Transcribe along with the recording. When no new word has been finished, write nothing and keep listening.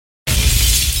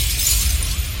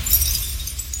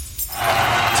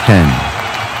10,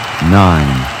 9,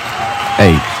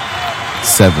 8,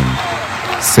 7,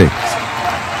 6,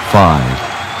 5,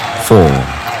 4,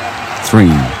 3,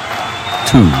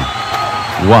 2,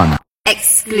 1.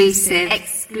 Exclusive.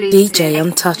 DJ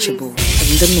Untouchable in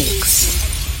the mix.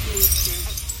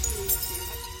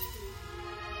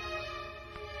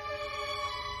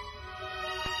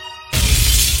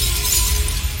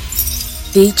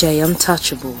 DJ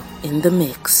Untouchable in the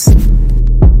mix.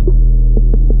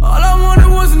 All I wanted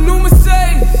was a new Mercedes.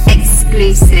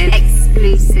 Exclusive.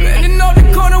 Standing on the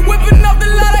corner, whipping up the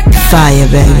lot I got. Fire,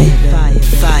 baby.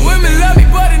 Fire. Women love me,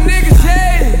 but the niggas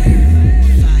hate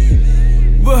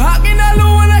it. But how can I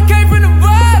lose when I came from the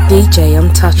bottom? DJ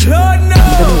Untouchable in the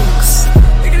mix.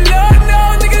 Nigga, Lord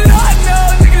knows, nigga, Lord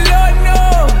knows, nigga, Lord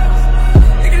knows.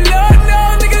 Nigga, Lord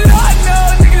knows, nigga, Lord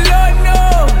knows, nigga, Lord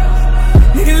knows.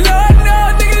 Nigga, Lord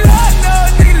knows, nigga, Lord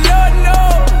knows, nigga, Lord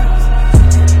knows.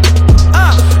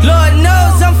 Lord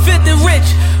knows I'm 50 rich.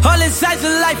 All insights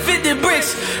of life 50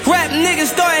 bricks. Rap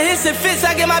niggas throwing hits and fits.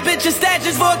 I get my bitches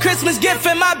statues for a Christmas gift.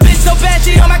 And my bitch so bad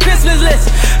she on my Christmas list.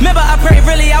 Remember I pray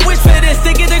really, I wish for this. To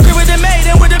get the grip with the maid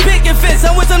and with the picket fits.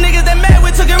 I'm with some niggas that mad,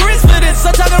 we took a risk for this. So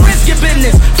talk a risk your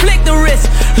business, flick the wrist.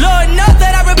 Lord knows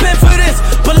that I repent for this.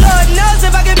 But Lord knows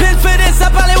if I get pinned for this, I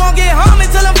probably won't get home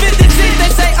until I'm 56. They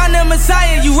say I'm the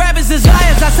Messiah, you rappers is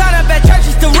liars. I sign up at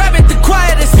churches to rap at the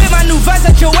choir. They spit my new verse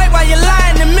at your weight while you're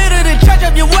lying. In the middle of the church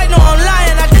up your weight, no I'm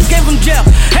lying. I just came from jail,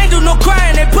 ain't do no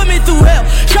crying. They put me through hell,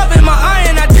 sharpen my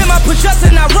iron. I did my push-ups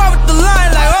and I roll with the line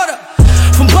like hold up.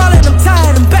 From ballin', I'm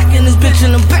tired, I'm back in this bitch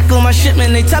and I'm back on my shit,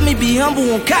 man. They tell me be humble,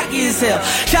 I'm cocky as hell.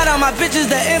 Shout out my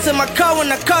bitches that answer my call when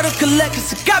I call to collect,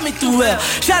 cause it got me through hell.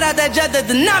 Shout out that judge that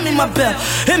denied me my bell.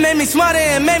 It made me smarter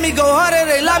and made me go harder.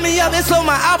 They locked me up, it slowed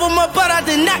my album up, but I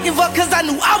did not give up cause I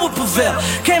knew I would prevail.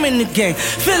 Came in the game,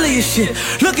 Philly as shit.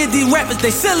 Look at these rappers,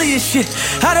 they silly as shit.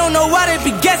 I don't know why they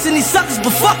be guessing these suckers,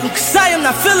 but fuck them, cause I am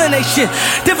not feeling they shit.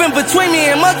 Different between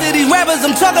me and most of these rappers,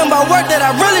 I'm talking about work that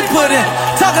I really put in.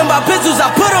 Talking about pistols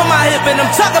I put on my hip, and I'm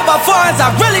talking about foreigns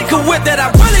I really could whip, that I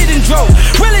really done drove.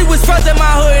 Really was first in my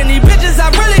hood, and these bitches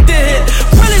I really did hit.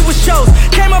 Really was shows.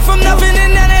 Came up from nothing,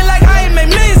 and now they like I ain't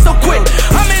made millions so quick.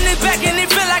 I'm in it back, and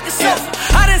it feel like a sofa.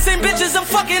 I done seen bitches I'm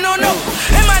fucking on over.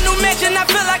 In my new mansion, I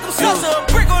feel like I'm Sosa. A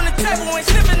brick on the table, ain't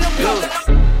sniffing no coke.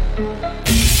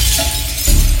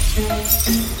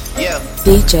 Yeah.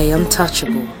 DJ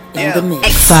Untouchable in the mix.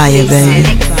 Fire,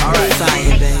 baby. Alright.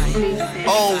 Fire, baby.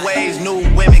 Old ways, new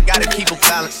women, gotta keep a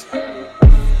balance.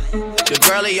 The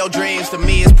girl of your dreams to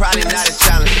me is probably not a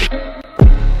challenge.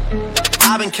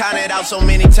 I've been counted out so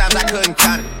many times I couldn't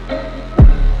count it.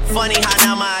 Funny how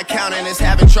now my accountant is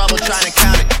having trouble trying to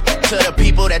count it. To the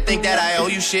people that think that I owe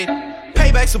you shit,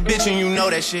 payback's a bitch and you know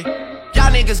that shit.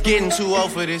 Y'all niggas getting too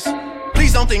old for this.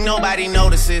 Please don't think nobody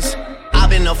notices. I've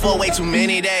been up for way too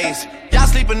many days. Y'all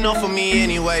sleep enough for me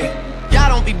anyway. Y'all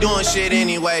don't be doing shit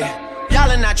anyway. Y'all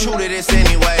are not true to this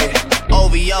anyway.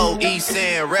 OVO, East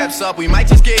End, reps up, we might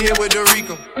just get hit with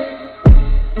Dorico.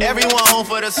 Everyone home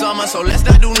for the summer, so let's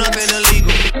not do nothing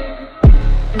illegal.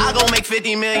 I gon' make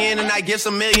 50 million and I give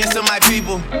some millions to my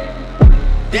people.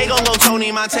 They gon' go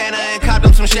Tony Montana and cop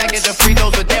them some Shaq at the free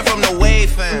throws, but they're from the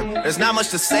wave, fam. There's not much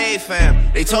to say, fam.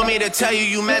 They told me to tell you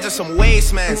you measure some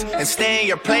wastemans and stay in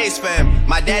your place, fam.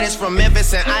 My dad is from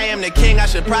Memphis and I am the king. I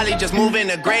should probably just move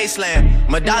into Graceland.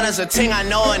 Madonna's a ting I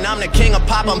know and I'm the king of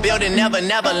pop. I'm building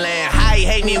Neverland. How he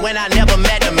hate me when I never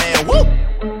met the man. Woo!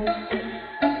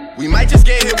 We might just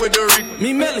get hit with the Rico.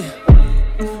 Me Millie,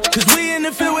 cause we in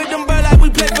the field with them bird like we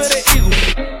play for the Eagles.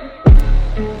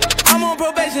 I'm on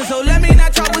probation, so let me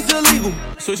not talk what's illegal.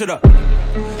 Switch it up.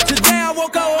 Today I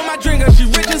woke up with my drinker, she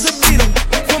rich as a beetle.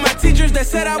 For my teachers that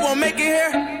said I won't make it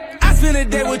here, I spend a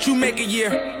day what you make a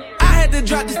year. I had to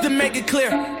drop this to make it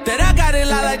clear that I got it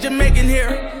lot like Jamaican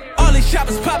here. All these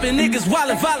shoppers popping, niggas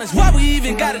wildin' violence. Why we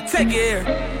even gotta take it here?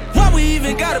 Why we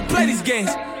even gotta play these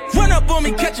games? Run up on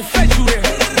me, catch a face, you there.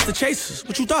 It's the chasers,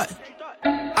 what you thought?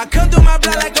 I come through my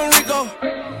block like Enrico.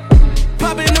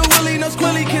 Poppin' no willy, no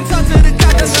squilly, can't talk to the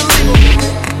cop, that's illegal.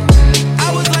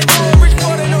 I was like, oh, rich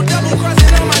quarter, no double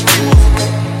crossing on my people.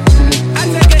 I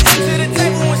take it to the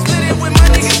table and split it with my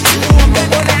niggas. I'm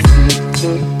back on that.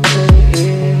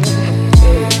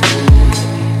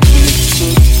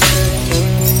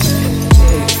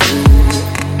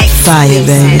 Fire,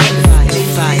 baby.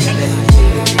 Fire, baby.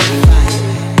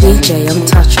 DJ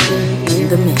Untouchable in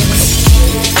the mix.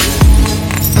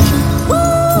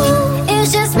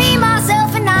 It's just me,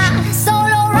 myself, and I.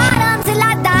 Solo ride until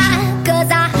I die. Cause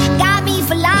I got me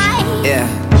for life. Yeah.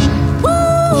 Woo,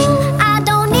 I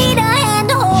don't need a hand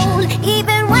to hold.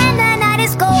 Even when the night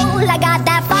is cold, I got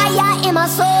that fire in my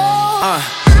soul.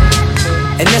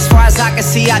 And as far as I can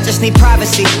see, I just need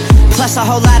privacy. Plus a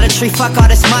whole lot of tree, fuck all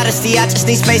this modesty. I just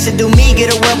need space to do me,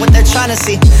 get away what they're trying to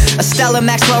see. A Stella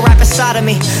Maxwell right beside of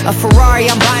me. A Ferrari,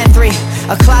 I'm buying 3.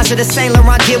 A closet of Saint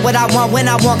Laurent, get what I want when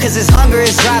I want, cause this hunger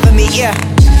is driving me, yeah.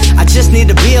 I just need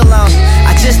to be alone,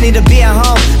 I just need to be at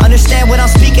home. Understand what I'm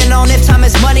speaking on, if time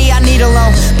is money, I need a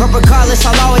loan. But regardless,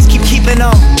 I'll always keeping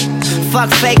on.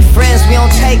 Fuck fake friends, we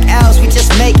don't take L's, we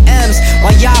just make M's.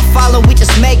 While y'all follow, we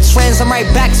just make trends. I'm right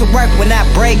back to work when that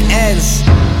break ends.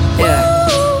 Yeah.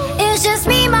 Ooh, it's just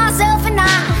me, myself, and I.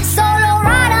 Solo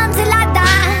ride until I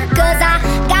die. Cause I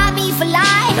got me for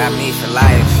life. Got me for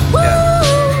life,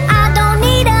 yeah. I don't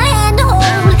need a hand to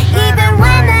hold. Even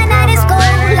when the night is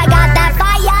cold, I got that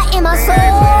fire in my soul.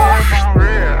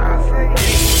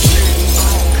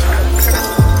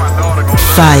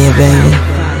 Fire, baby.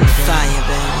 Fire,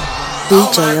 baby.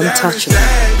 DJ Untouchable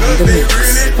in the mix.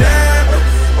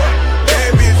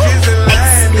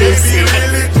 Exclusive.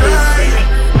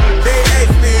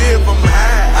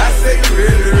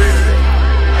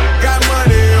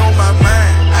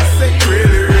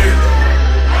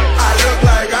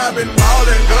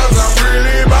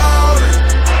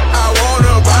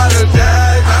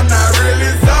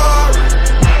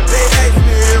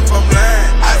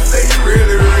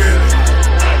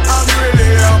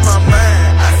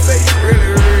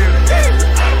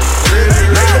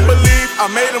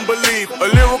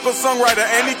 Songwriter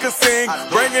and he could sing,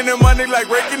 bringing in money like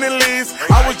raking in leaves.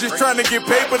 I was just trying to get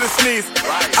paper to sneeze.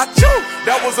 I chew,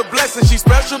 that was a blessing. She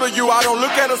special to you, I don't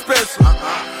look at her special.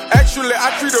 Actually,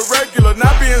 I treat her regular.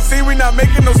 Not being seen, we not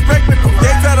making no spectacle.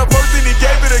 Gates had a person, he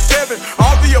gave it to Kevin.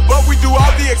 All the above, we do all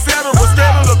the etc.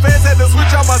 Scandal, the fans had to switch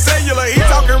out my cellular. He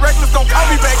talking reckless, don't call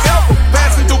me back ever.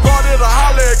 Passing through Garden to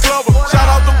holler at Glover. Shout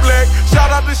out to Black, shout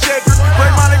out to Shedrick.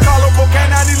 Break Monte Carlo,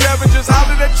 K911, just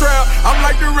holler that trail. I'm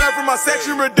like the Reverend, my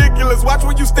section ridiculous. Watch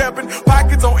when you steppin',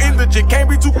 pockets on indigent, can't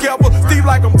be too careful. Steve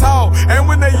like I'm tall, and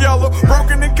when they yellow,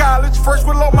 broken in college, fresh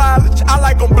with low mileage. I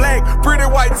like them black, pretty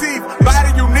white teeth, body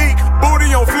unique,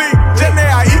 booty on fleek. Jenny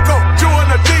Aiko, chewing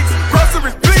the cheeks,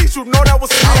 groceries please, you know that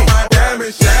was me. All my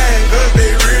diamonds shine, cause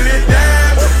they really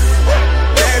diamonds.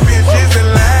 Bad bitches in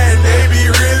line, they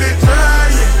be really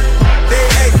trying. They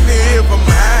ask me if I'm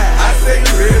high, I say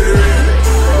really, really.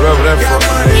 Whatever that got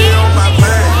money on my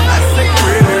mind, I say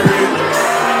really, really.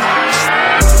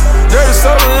 Dirty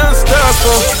soda in the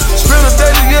styrofoam. Spend a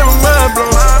day to get my mind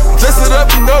blown. Dress it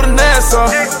up and go to Nassau.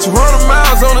 200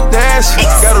 miles on the dash.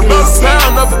 Gotta run a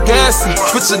pound up a gas.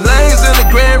 Put your lanes in the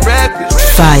Grand Rapids.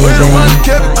 Fire, baby.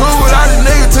 Kept it cool without a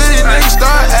nigga till these niggas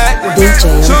start acting. DJ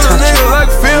Shoot a nigga Untouchable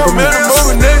like a film in a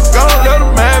movie, nigga gon' let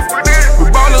him have it. We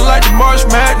ballin' like the March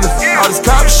Madness. All these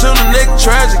cops shoot a nigga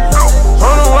tragic. I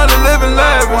don't wanna live in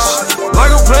lavish,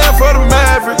 like I'm playing for the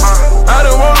Mavericks. I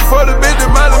done want it for the bitch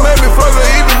that might have made me fuck her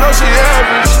even though she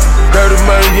average. Dirty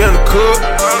money in the cook,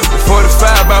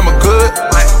 45 by my good.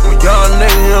 When young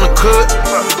nigga in the cook,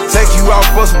 take you out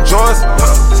for some joints.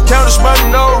 It's counter money,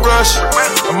 no rush.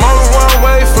 I'm on the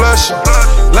one-way flush.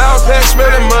 Loud pack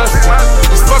smelling mustard.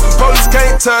 These fucking police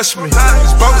can't touch me.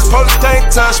 These bogus police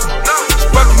can't touch me. These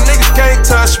fucking niggas can't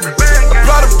touch me.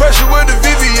 Apply the pressure with the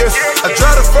VVS. I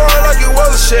drive the foreign like it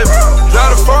was a Chevy.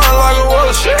 Drive the foreign like it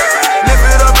was a Chevy. Lift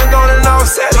it up and go and all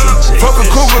set. Fuck a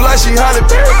cougar like she Holly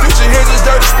Berry. Future hit this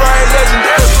dirty sprite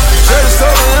legendary. Dirty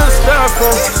soda in the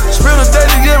styrofoam. Spend a day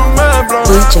to get my mind blown.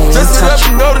 Dress it up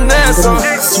and go to Nassau.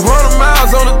 200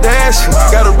 miles on the dash.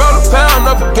 Gotta roll a pound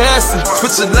up a gas.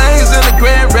 Put your lanes in the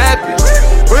Grand Rapids.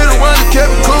 We the one that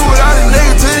kept it cool without a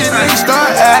nigga till these niggas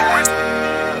start acting.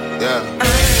 Yeah.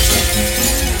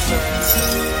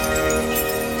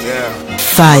 Yeah.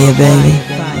 Fire, baby.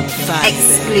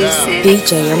 Exclusive.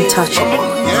 DJ Untouchable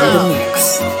in the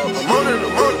mix. I'm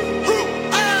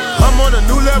on a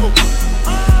new level.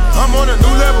 I'm on a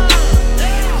new level.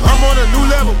 I'm on a new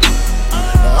level.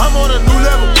 I'm on a new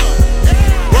level.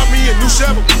 Brought me a new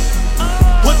shovel.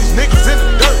 Put these niggas in the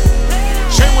dirt.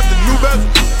 Chain with the new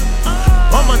bezel.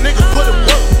 All my niggas put it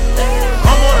work.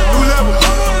 I'm on a new level.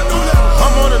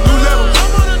 I'm on a new level.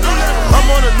 I'm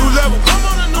on a new level.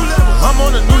 I'm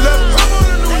on a new level.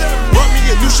 Brought me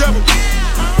a new shovel.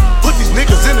 Put these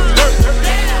niggas in the dirt.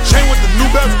 Chain with the new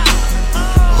bezel.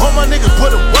 All my niggas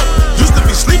put it work. Used to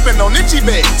be sleeping on itchy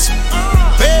beds.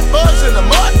 Bed bugs in the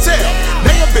motel.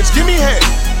 Now your bitch give me head.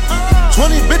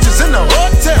 20 bitches in the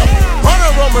hotel. On a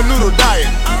Roman noodle diet.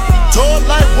 Told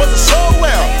life wasn't so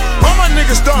well. All my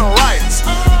niggas starting riots.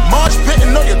 March pitting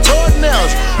on your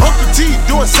toenails. Uncle T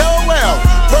doing so well.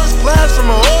 First class from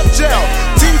a hotel.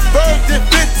 T-Bird did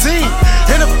 15.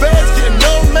 In the feds getting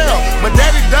no mail. My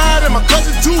daddy died and my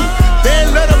cousin too. They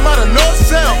ain't let him out of no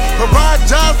cell. Provide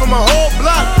jobs for my whole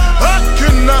block. I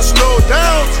cannot slow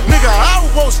down. Nigga, I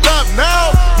won't stop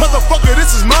now. Motherfucker,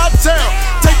 this is my town.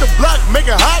 Take the block, make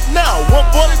it hot now.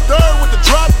 143rd with the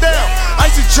drop down.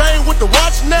 Icy chain with the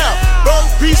watch now. Gold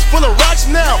piece full of rocks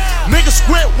now. Niggas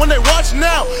squint when they watch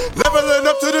now. Leveling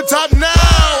up to the top now.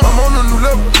 I'm on a new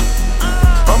level.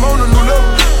 I'm on a new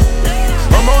level.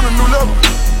 I'm on a new level.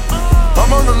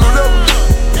 I'm on a new level.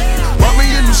 Want me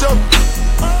in the show.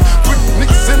 Put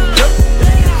niggas in the devil.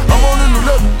 I'm on a new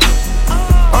level.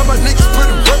 All my niggas put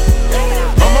in work.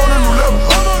 I'm on a new level.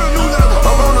 I'm on a new level.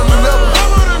 I'm on a new level.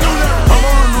 I'm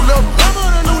on a new level. I'm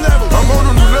on a new level. I'm on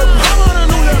a new level. I'm on a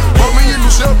new level. Want me in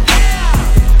the show.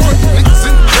 Put niggas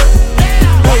in the devil.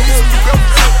 Want me in the devil.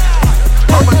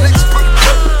 All my niggas put in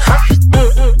work.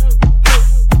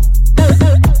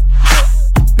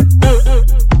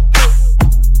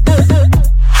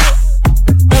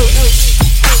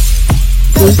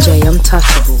 DJ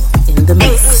Untouchable in the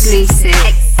mix. Exclusive.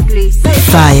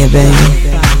 Fire,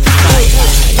 baby.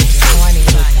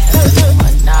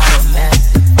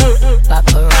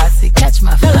 Paparazzi catch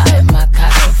my fly and my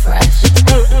cocky fresh.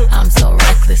 I'm so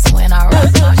reckless when I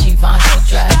rock my Givenchy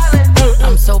dress.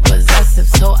 I'm so possessive,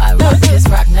 so I rock his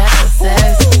rock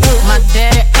necklaces. My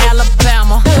daddy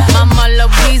Alabama, mama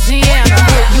Louisiana.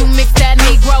 You mix that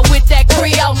Negro with that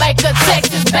Creole, make a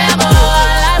Texas Bama. I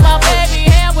like my baby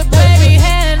hair with baby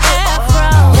hair and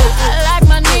afro. I like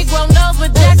my Negro nose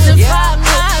with Jackson 5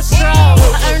 nostrils.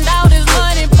 I earned all this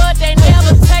money, but they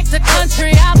never take the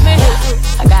country out me.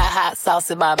 I got hot sauce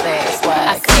in my bag, swag.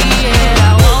 I see it,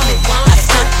 I want it. I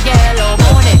stuck yellow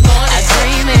on it. I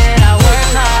dream it, I work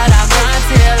hard, I grind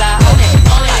till I own it.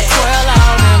 I twirl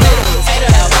on the middles,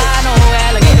 albino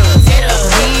alligators.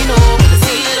 Camino with the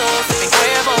Cetos, sipping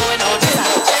Cuervo and OG.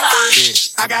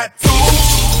 I got two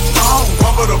phones,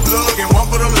 one for the plug and one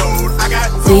for the load. I got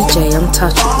two DJ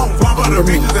Untouchable one for in the the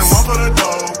bitches and mix. one for the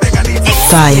dough. Think I need two.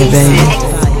 Fire, baby.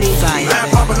 Lamp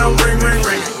popping, I'm ring, ring,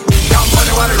 ring. Young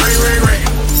money while it ring, ring, ring.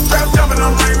 Trap jumping,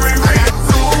 I'm ring, ring, ring. I got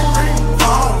two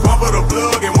phones, one for the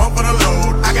plug and one for the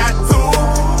load. I got two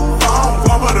phones,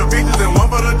 one for the bitches and one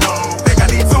for the dough. Think I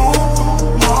need two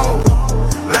more.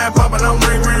 Lamp popping, I'm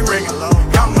ring, ring, ring.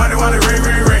 Young money while it ring,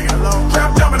 ring, ring.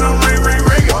 Trap jumping, I'm ring, ring,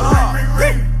 ring.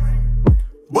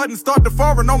 Button start to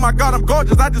foreign, oh my God, I'm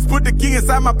gorgeous. I just put the key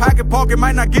inside my pocket, pocket,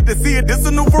 might not get to see it. This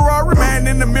a new Ferrari, man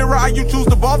in the mirror. How you choose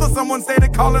to bother? Someone say they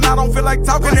calling, I don't feel like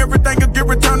talking. Everything will get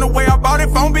returned the way I bought it.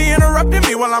 Phone be interrupting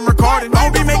me while I'm recording.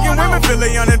 Don't be making women feel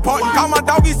they unimportant. Call my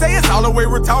doggy, say it's all the way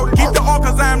retarded. Keep the all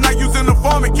cause I am not using the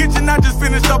form. In kitchen, I just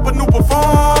finished up a new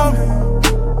perform.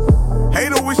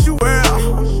 Hater, wish you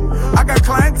well. I got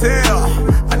clientele,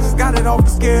 I just got it off the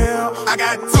scale. I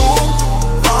got two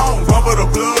phones, one for the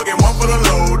plug and one for the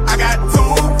load. I got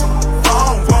two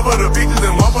phones, one for the bitches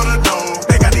and one for the dough.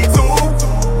 Think I need two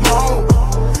more.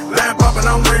 Lamp popping,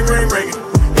 I'm ring, ring, ringing.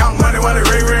 Young money while it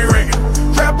ring, ring, ringing.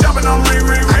 Trap jumping, I'm ring,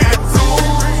 ring, ringing. I got two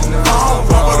phones,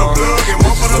 one for the plug and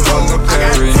one for the load.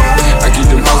 I keep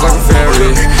them hoes like a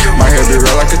fairy. My hair be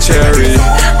red like a cherry.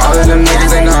 All of them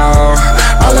niggas they know.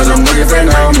 All of them niggas they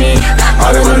know me.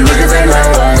 All of them niggas they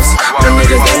know us. Them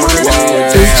niggas they wanna be.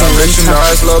 Bitch, you know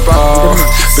it's Lil' Ball.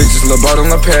 Bitches Lil' Ball and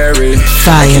Lil' Perry.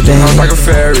 Fire, baby. Hoes like a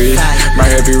fairy. My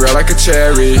hair be red like a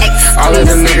cherry. All of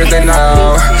them niggas they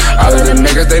know. All of them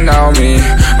niggas they know me.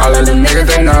 All of them niggas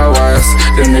they know us.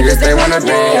 Them niggas they wanna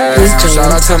be us.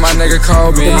 Shout out to my nigga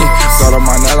Kobe. Got on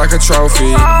my neck like a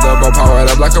trophy. Lil' Bo powered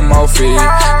up like a Mophie.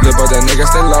 Lil' Bo that nigga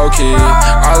stay low key.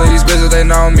 All of these bitches they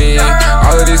know me.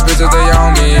 All of these bitches they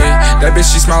own me. That bitch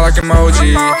she smile like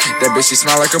emoji. That bitch she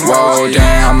smile like a whoa.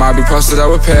 Damn, I might be posted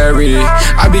up with Perry.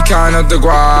 I be counting up the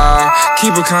guap.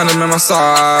 Keep a condom in my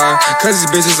side. Cause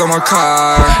these bitches on my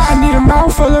car. I need a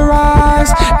mouth full of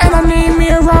rice. And I need me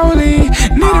a rollie.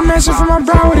 Need a mansion for my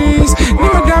brodies.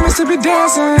 Need my diamonds to be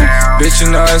dancing. Bitch, you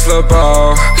know it's Lil'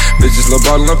 Bo. Bitches Lil'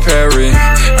 Bo and Lil' Perry.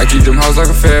 I keep them hoes like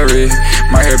a fairy.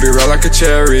 My hair be red like a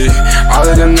cherry. All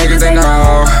of them niggas they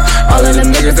know. All of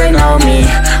them niggas they know me.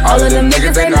 All of them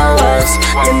niggas they know us.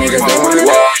 Them niggas they wanna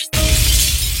be.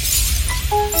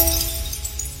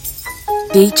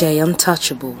 DJ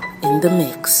Untouchable in the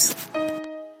mix.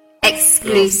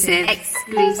 Exclusive.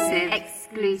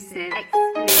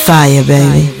 Fire,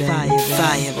 baby.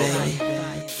 Fire, baby.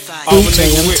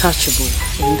 DJ Untouchable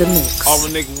in the mix. All my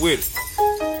niggas with it.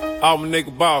 All my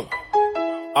niggas ballin'.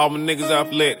 All my niggas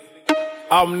athletic.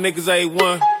 All my niggas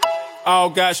A1. All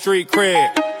got street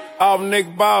cred. All my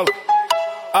niggas ballin'.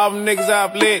 All my niggas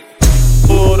athletic.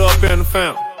 Pulled up in the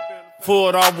fountain.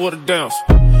 Pulled off with a dance.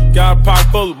 Got a pocket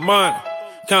full of money.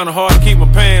 Kinda hard to keep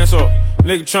my pants up.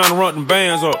 Nigga tryna run them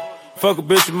bands up. Fuck a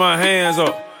bitch with my hands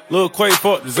up. Lil' Quake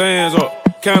fuck the Zans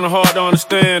up. Kinda hard to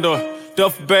understand up.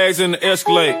 Duffel bags in the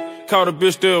Escalade. Caught a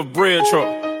bitch there a bread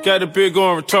truck. Got the bitch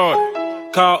going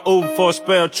retarded. Call Uber for a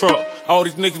spare truck. All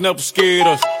these niggas never scared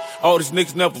us. All these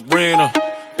niggas never ran us.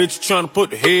 Bitches tryna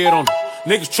put the head on them.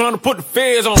 Niggas tryna put the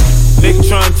feds on them. Niggas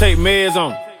tryna take meds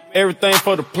on them. Everything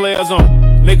for the players on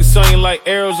them. Niggas singing like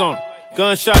Arizona.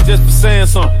 Gunshot just for saying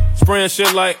something. Spraying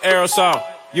shit like aerosol.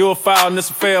 You a foul and it's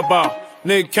a fair ball.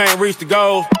 Nigga can't reach the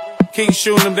goal. Keep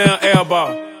shooting them down air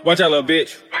ball. Watch out, little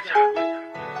bitch.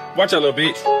 Watch out, little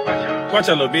bitch. Watch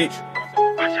out, little bitch.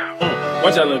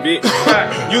 Watch out, little bitch.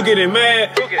 You getting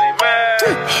mad?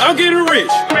 I'm getting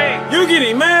rich. You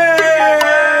getting mad?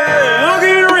 I'm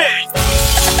getting rich.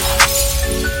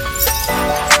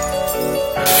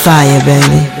 Fire,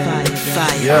 baby.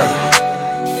 Yeah.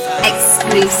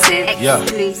 Exclusive. Yeah.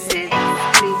 Exclusive.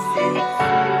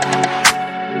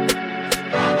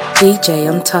 DJ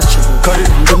Untouchable. Cut it,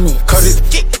 in the mix. cut it,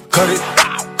 cut it,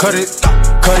 cut it,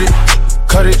 cut it,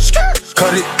 cut it,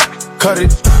 cut it, cut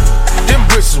it. Them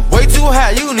bricks is way too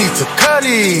high, you need to cut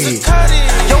it.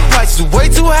 Your price is way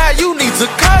too high, you need to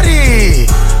cut it.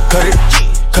 Cut it,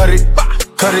 cut it,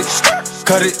 cut it,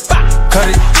 cut it, cut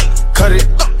it, cut it,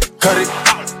 cut it,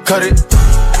 cut it.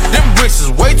 Them bricks is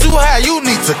way too high, you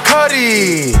need to cut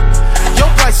it. Your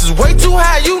price is way too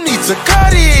high, you need to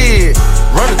cut it.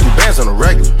 Running through bands on the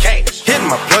regular, hitting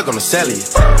my plug on the cellular.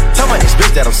 Tell my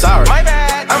ex-bitch that I'm sorry,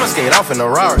 I'ma skate off in a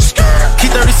Rari.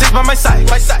 Keep 36 by my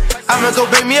side, I'ma go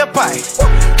bake me a pie.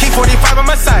 Keep 45 on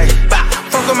my side,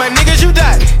 fuck with my niggas, you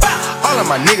die. All of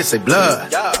my niggas say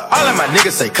blood, all of my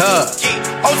niggas say cub.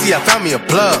 OT, I found me a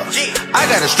plug, I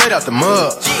got it straight out the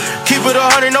mud. Keep it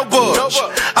 100, no budge,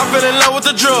 I fell in love with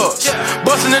the drugs.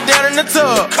 Busting it down in the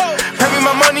tub, pay me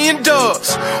my money in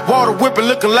dubs. Water whipping,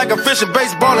 looking like a fish in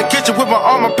baseball in kitchen. With my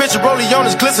arm, my picture, rolling on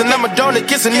his glisten. I'm a donut,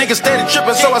 kissing niggas steady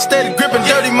tripping, so I steady gripping.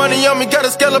 Dirty money on me, got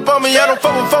a scallop on me. I don't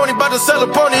fuck with phony, bout to sell a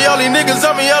pony. All these niggas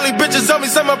on me, all these bitches on me.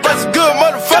 Say my price is good,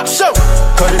 motherfucker. Show.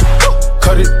 Cut it,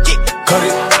 cut it, cut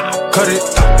it, cut it,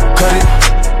 cut it,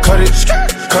 cut it,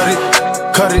 cut it,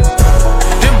 cut it.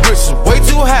 Them bricks is way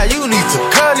too high, you need to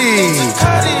cut it.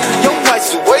 Your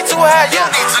price is way too high, you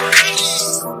need to cut it.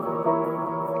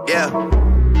 Yeah.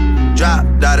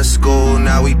 Dropped out of school,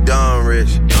 now we done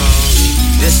rich.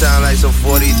 This sound like some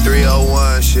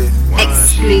 4301 shit.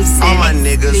 Exclusive. All my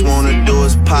niggas wanna do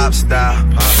is pop style.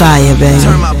 Fire, baby.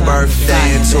 Turn my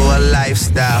birthday into a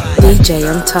lifestyle. DJ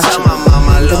Tell Untouchable. my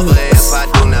mama I in the love her mix. if I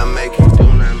do not make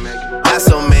it. Got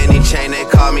so many chain, they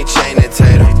call me chain and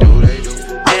tater.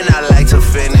 And I like to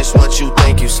finish what you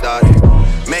think you started.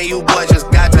 Man, you boy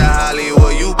just got to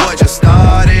Hollywood, you boy just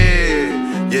started.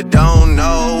 You don't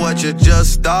know what you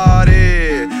just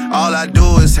started. All I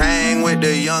do is hang with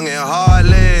the young and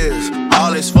heartless.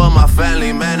 All is for my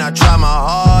family, man, I try my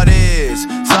hardest.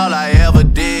 It's all I ever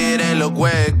did, and look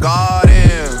where it got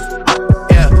him.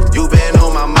 Yeah, you been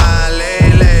on my mind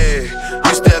lately.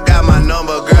 You still got my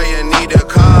number, girl, you need to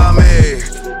call me.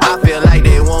 I feel like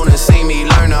they wanna see me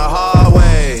learn the hard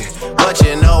way, but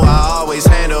you know I always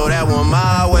handle that one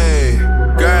my way.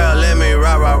 Girl, let me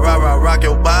rock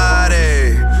your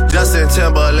body. Justin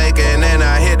Timberlake and then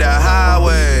I hit the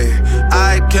highway.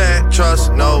 I can't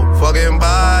trust no fucking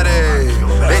body.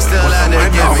 They still out there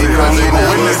get me cause they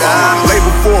never die.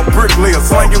 Label for a bricklayer,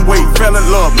 slinging weight, fell in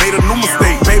love, made a new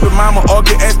mistake. Baby mama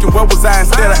argue, asking where was I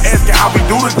instead of asking how we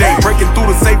do today. Breaking through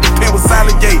the safety pin with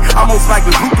silent gate. I most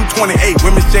likely blew through 28.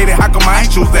 Women shaded, how come I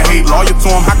ain't choose to hate? Lawyer to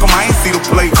him, how come I ain't see the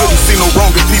play? Couldn't see no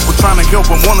wrong in people trying to help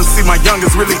them. Wanna see my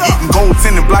youngest really eating gold,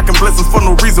 tending, blocking blessings for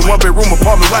no reason. One bedroom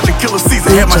apartment watching Killer Season.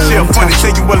 Had my share of funny,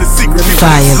 tell you well it's secret. People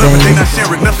loving, they not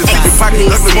sharing nothing. See your pocket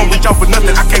ugly, won't reach out for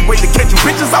nothing. I can't wait to catch you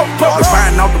bitches out public.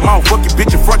 Buying out the mouth, fuck your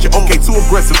bitch in front you. Okay, too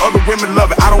aggressive, other women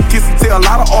love it. I don't kiss and tell, a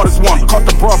lot of artists want it. Caught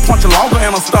the broad punch longer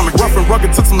in her stomach. Rough and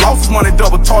rugged, took some losses, money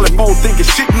double. Toilet bowl thinking,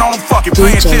 shitting on them, fuck it.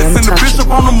 Playing chess and the bishop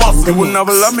on the muscle. You will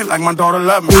never love me like my daughter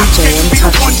love me. DJ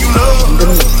Untouchable in the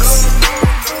mix.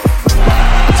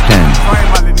 10. Train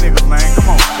my little niggas, man, come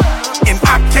on. And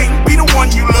I can't be the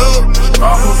one you love.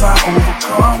 Struggles I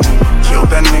overcome. Killed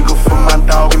that nigga for my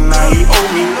dog and now he owe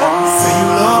me one. Say you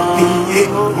love me, yeah.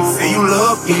 You say you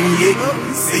love me, yeah.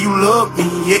 You say you love me,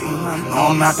 yeah.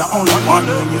 No, I'm not the only one.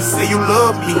 You say you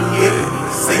love me,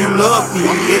 yeah. Say you love me,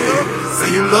 yeah.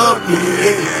 Say you love me,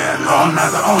 yeah. No, I'm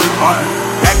not the only one.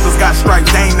 Actors got stripes,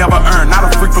 they ain't never earned. Not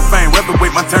a freak for fame, rather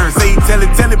wait my turn. Say he tell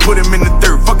it, put him in the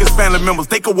dirt. Fuck his family members,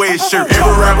 take away his shirt.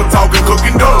 Every rapper talking,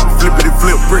 cooking dog. Flippity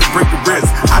flip, brick the rest.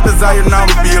 I desire now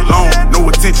to be alone. No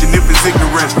attention if it's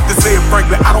ignorance. To say it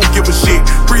frankly, I don't give a shit.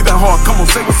 Breathing hard, come on,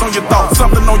 say what's on your thoughts.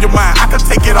 Something on your mind, I can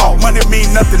take it all. Money mean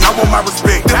nothing, I want my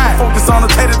respect. Never focus on the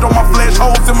tatted on my flesh.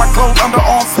 Holes in my clothes,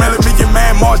 underarms, smelling me, your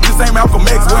man March. This ain't Malcolm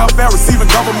X. Welfare receiving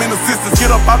government assistance. Get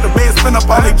Get up out the bed, spin up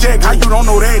all the jack. How you don't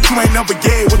know that? You ain't never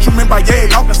gay. What you mean by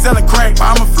yeah? Talking selling crack.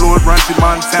 I'm a fluid runchy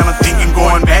Montana, thinking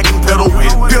going back and pedal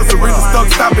with pills are really stuck,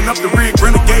 stopping up the rig.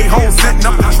 Renegade hoes setting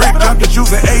up the trick. Junkies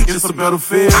using age, it's a better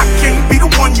fit. I can't be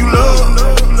the one you love,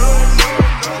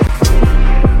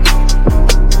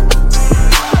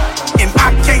 and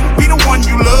I can't be the one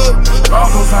you love.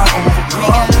 Struggles I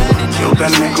overcome. Killed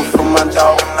that nigga for my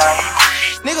dog and I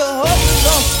ain't Nigga, hustle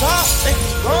don't stop, they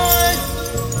run.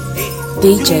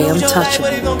 DJ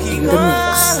Untouchable in the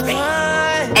mix.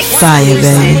 Fire,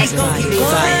 baby.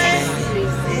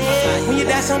 When you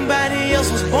die, somebody else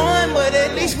was born, but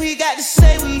at least we got to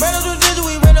say we ran on the digit,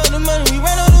 we ran on the money, we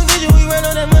ran on the digit, we ran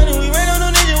on that money, we ran on the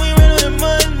digit, we ran on that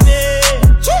money.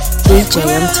 DJ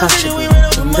Untouchable in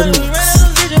the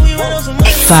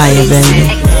mix. Fire,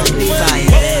 baby.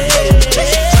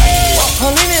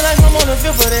 I'm leaning like I'm on the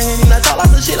field for the Henny. I talk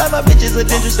lots of shit like my bitches are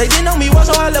dangerous. They didn't know me once,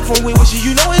 so I left from with wishes.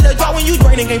 You know it, a drop when you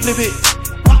drain and can't flip it.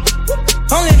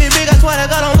 I'm living big, I swear I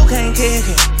got on Luke, ain't care.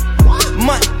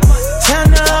 Money, turn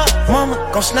up, mama,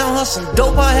 gon' snap her some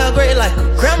dope, her hair gray like a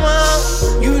grandma.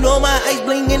 You know my ice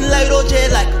blingin' like OJ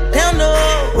like a pounder.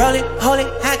 Rollin', hold it,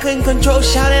 I couldn't control,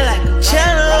 shout it like a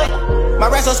channel. My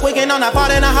rats are squeaking on that part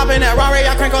and I hop in that Rari,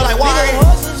 I crank her like water. Nigga,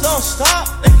 horses don't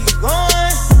stop, they keep going.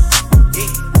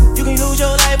 You can lose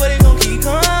your life, but it gon' keep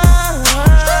going.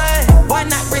 Why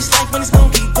not risk life when it's gon'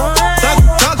 keep going?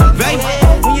 Talk, baby.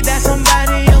 When you die,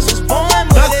 somebody else was born.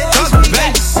 But at least we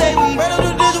got to say we ran on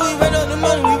the digit, we ran on the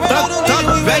money, we ran on the digit,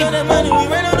 we ran on the money, we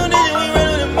ran on the digit, we ran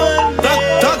on the money.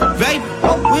 Talk, baby.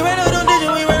 We ran on the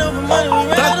digit, we ran on the money, we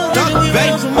ran on the digit, we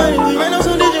ran on some money, we ran on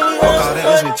some digit, we ran on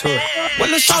some money. What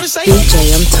the shawty say?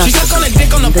 DJ Untouchable. She suck on the dick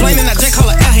on the plane and I just call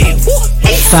her airhead.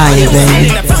 Fire,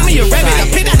 baby. I found me a rabbit, I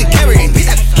picked out the carrot.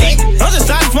 I'm just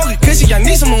tired of smoking cushy, I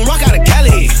need someone rock out of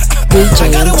Cali.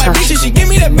 I got a white bitch and she give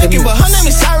me that bacon, but her name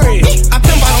is Sari. I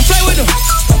pimp, I don't play with them.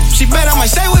 She bet I might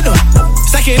stay with them.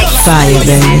 Stack it up like Fire,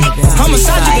 baby.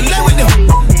 Homicide, you can lay with them.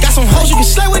 Got some hoes, you can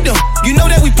slay with them. You know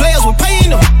that we players, we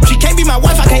paying them. She can't be my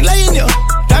wife, I can't lay in them.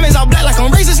 Diamonds all black like I'm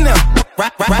racist now.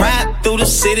 Ride through the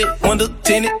city, window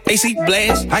tinted, AC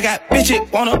blast. I got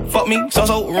bitches wanna fuck me,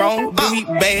 so wrong, do me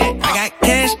bad. I got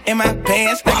cash in my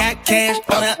pants, I got cash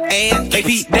on her ass. They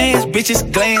beat dance, bitches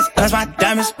glance, cause my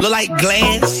diamonds look like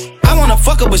glass. I wanna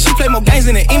fuck her, but she play more games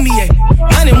than the NBA.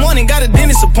 9 morning, got a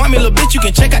dentist appointment, little bitch, you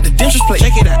can check out the dentist plate.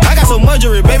 Check it out. I got some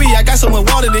mercury, baby, I got some with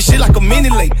water, this shit like a mini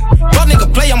lake. Fuck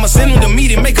nigga play, I'ma send him the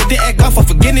meeting, make her then act off for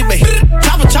forgetting it, babe.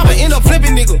 Chopper, end up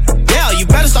flipping, nigga. Yeah, you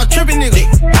better start tripping, nigga.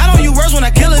 I don't use words when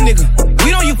I kill a nigga.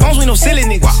 We don't use phones with no silly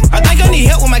niggas. I think I need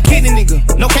help with my kidney, nigga.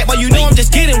 No cap, but you know I'm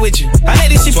just kidding with you. I let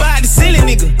this shit fly out the ceiling,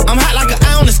 nigga. I'm hot like an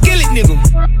eye on the skillet, nigga.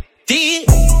 Did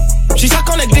she suck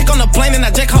on the dick on the plane and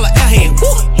I just call her airhead.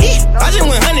 I just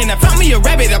went hunting, I found me a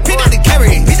rabbit, I picked out the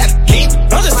carrot.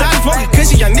 I'm just tired of smoking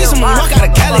cushy, I need someone rock out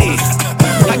of Cali.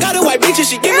 I got a white bitch and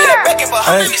she give me that bacon, but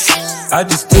I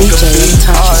just took a beat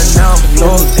hard, now I'm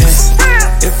floating.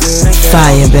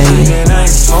 Fire, baby.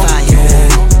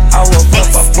 I woke up,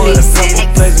 I put a couple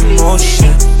plays in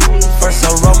motion. First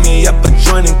I wrote me up a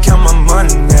joint and count my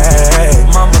money.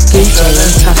 Mama keep telling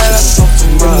me that I smoke too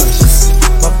much.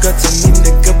 My gut to me,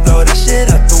 nigga, blow that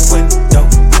shit out the window.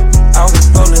 I was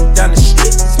rolling down the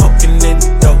street, smoking in the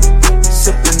dope.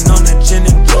 Sipping on that gin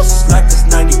and juice like it's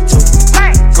 92.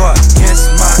 Go against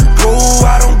my crew,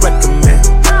 I don't recommend.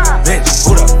 Bitch,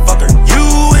 who the fuck are you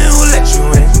and who let you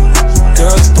in?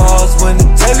 Girls pause when the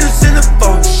Taylor's in the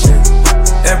function.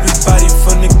 Everybody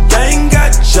from the gang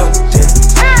got jumped in.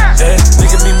 Hey,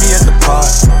 nigga meet me at the park.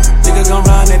 Nigga gon'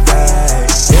 run it back.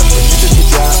 If the nigga get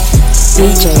dropped.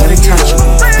 DJ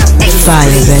Untouchable. Fire,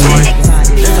 baby.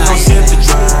 Nigga gon' see it to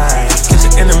dry. Catch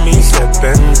your enemy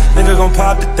slipping. Nigga gon'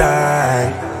 pop the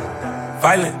dime.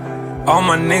 Violent. All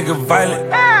my nigga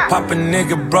violent. Pop a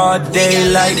nigga broad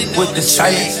daylight with the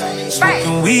silence.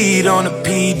 Smoking weed on a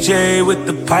PJ with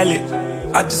the pilot.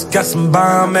 I just got some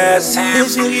bomb ass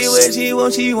hands. She get what she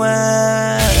want, she want.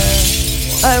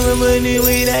 I remember the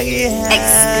way I get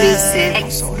high.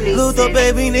 Exclusive. Luther,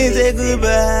 baby, they say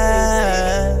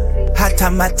goodbye. I tie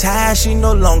my tie, she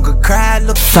no longer cry.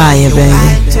 Look, Fire, baby.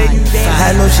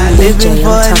 I know she living for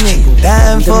a nigga,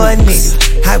 dying for a nigga.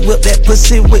 I whip that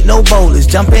pussy with no bowlers,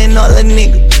 jumping all a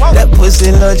nigga. That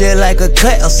pussy look just like a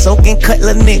cut, a soaking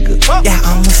cutler nigga. Yeah,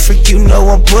 I'm a freak, you know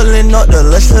I'm pulling up the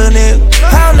lust of nigga.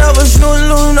 I'll never snooze,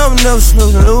 lose, no, never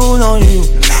snooze, lose on you.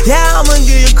 Yeah, I'ma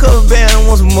give you a couple bands and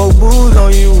want some more booze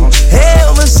on you. Hey,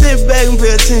 I'ma sit back and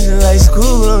pay attention like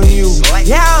school on you.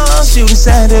 Yeah, I'm shooting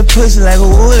inside that pussy like a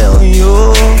wood on you.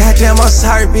 Goddamn, I'm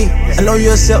sorry, B. I know you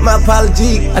accept my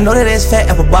apology. I know that ass fat,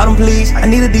 apple bottom, please. I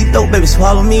need a deep throat, baby,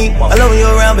 swallow me. I love when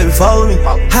you're around, baby, follow me.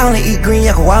 I only eat green,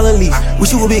 like a wallet leaf.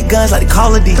 Wish you would big guns like the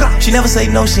Call of D. She never say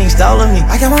no, she ain't stalling me.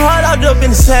 I got my heart out up in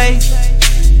the safe.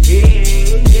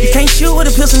 You can't shoot with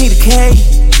a pistol, need a K.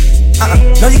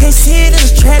 No, you can't see it,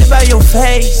 it's attracted by your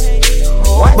face.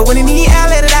 But when it need, I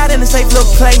let it out in a safe little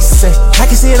place. I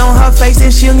can see it on her face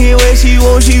and she'll get where she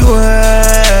want, she want.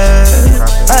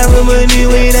 I remember me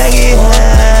when I get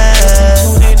high.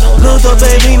 Look up,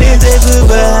 baby, then say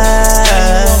goodbye.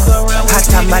 I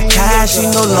top my car, she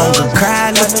no longer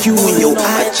cry. Look you in your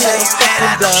eye,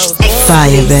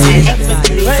 Fire, baby.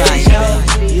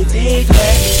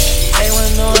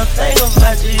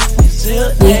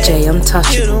 DJ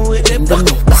Untouchable in the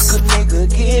mix.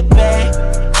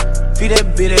 Feed that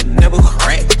bitch that never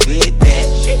crack, did that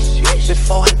shit.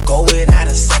 Before I go without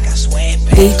a sec, I swear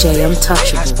back. DJ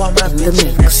Untouchable in the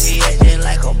mix.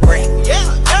 Like a break.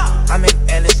 I'm in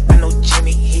Ellis, I know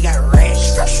Jimmy, he got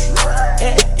racks.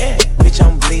 Yeah, bitch,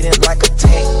 I'm bleeding like a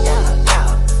tank.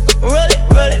 Roll it,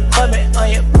 put me on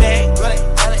your back.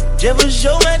 Just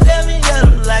show my diamond, got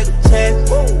him like a tank.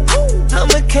 I'm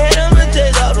a cat, I'ma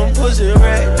take all them pussy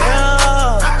racks.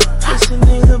 Pussy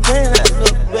nigga, man, I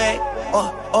look back.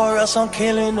 Or else I'm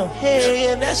killing them.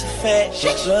 Yeah, that's a fact.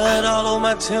 Blood all on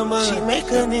my timber. She make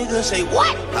a nigga say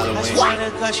what? I swear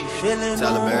to God, she feeling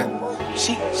them.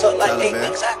 She suck like 8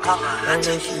 niggas, I call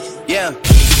her. Yeah.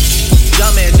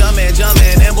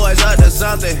 Jumpin', them boys up to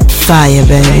something. Fire,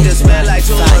 baby. They just spent like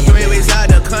 2 or 3 weeks out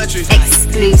the country.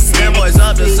 Exclusive. Them boys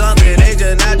up to something, they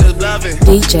just not just bluffing.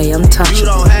 DJ Untouchable. You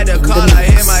don't have to call, I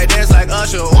hit my dance like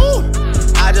Usher. Ooh.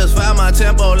 I just found my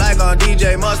tempo like on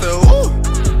DJ Mustard. Ooh.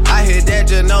 I hit that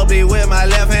Ginobili with my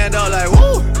left hand, though, like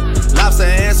woo. Lobster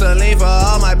and saline for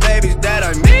all my babies that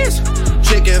I miss.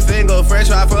 Chicken finger, french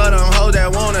fry for them hoes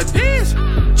that wanna dance.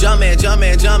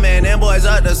 Jumpin', them boys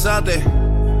up to something.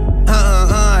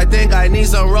 I think I need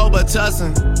some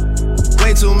Robitussin.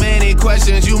 Way too many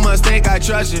questions, you must think I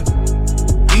trust you.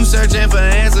 You searching for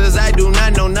answers, I do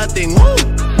not know nothing, woo.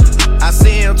 I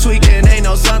see him tweaking, they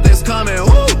know something's coming,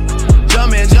 woo.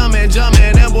 Jumpin',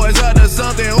 them boys up to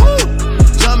something, woo.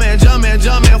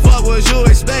 Jumpin', fuck what you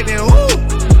expecting, woo.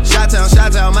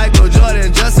 Shot-town, Michael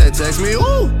Jordan just said text me,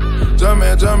 woo.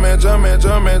 Jumpin'.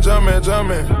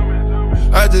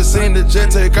 I just seen the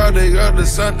jet take out, they up to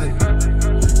something.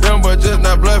 Them boys just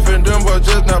not bluffing, Jumpin',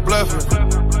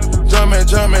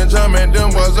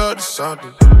 them boys up to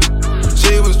something.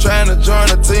 She was trying to join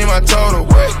the team, I told her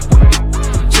wait.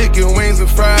 Chicken wings and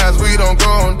fries, we don't go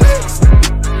on dates.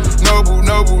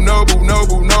 Nobu.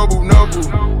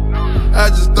 I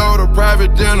just throw the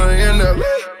private dinner in LA.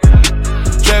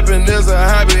 Trapping is a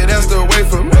hobby, that's the way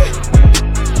for me.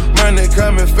 Money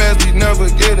coming fast, we never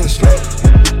getting straight.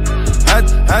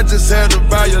 I just had to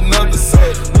buy another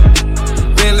safe.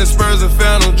 Bentley Spurs and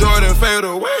Phantom Jordan fade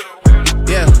away.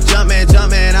 Yeah,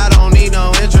 jumpin', I don't need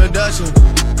no introduction.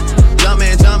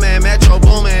 Jumpin', Metro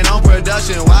boomin' on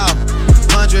production, wow.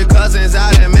 100 cousins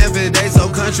out in Memphis, they so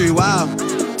country, wow.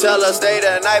 Tell her stay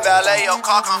the night, valet your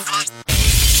car, come fuck.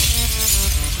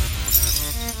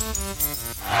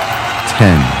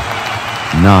 10,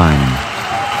 9,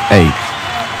 8,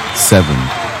 7,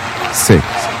 6,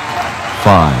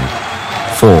 5,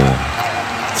 4,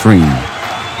 3,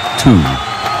 2,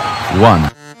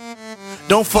 1.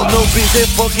 Don't fuck no bitch that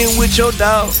fucking with your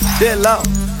dog, that law.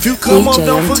 If you come up,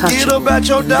 don't forget about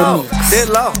your dog, that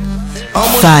law.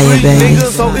 I'm a street nigga,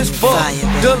 so it's fuck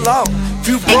the law. If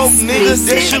you broke niggas,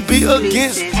 that should be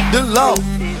against the law.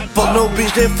 Fuck no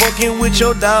bitch that fucking with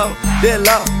your dog, that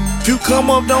law. If you come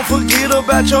up, don't forget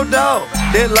about your dog,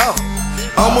 that law.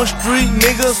 I'm a street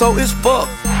nigga, so it's fuck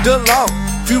the law.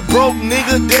 If you broke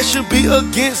nigga, that should be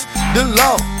against the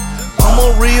law. I'm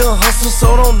a real hustler,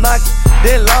 so don't knock it,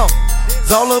 that law.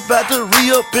 It's all about the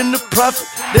re-up in the profit,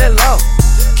 that law.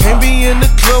 Can't be in the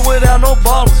club without no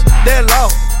ballers, that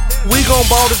law. We gon'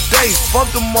 ball today, fuck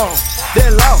tomorrow,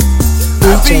 that law.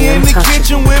 I be in the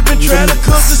kitchen whipping, trying to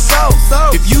cook the sauce.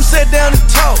 If you sat down and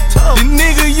talk, the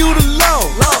nigga you the law.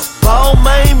 Ball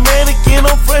main mannequin,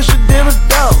 I'm fresher than a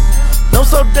dog. I'm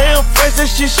so damn fresh, that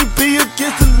shit should be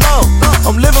against the law.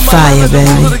 I'm living my life as a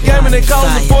rules of the game and they call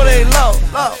it before they law.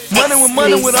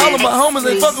 Money with all of my homies,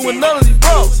 ain't fucking with none of these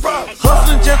bros.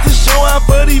 Hustling just to show out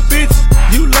for these bitches,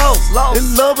 you lost. In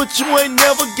love but you ain't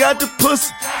never got the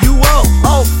pussy, you off.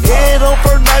 Head on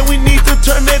first night, we need to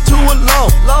turn that to a law.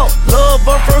 Love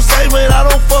on first sight, man, I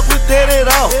don't fuck with that at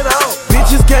all.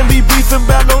 Bitches can't be beefing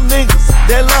about no niggas,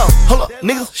 that law. Hold up,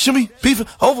 niggas should be beefing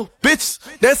over bitches,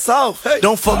 that's all.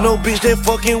 Don't fuck no bitch that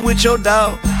fucking with your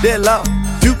dog, that law.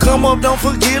 You come up, don't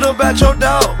forget about your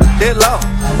dog. That law.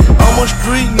 I'm a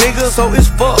street nigga, so it's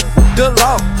fuck the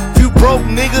law. If you broke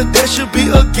nigga, that should be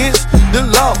against the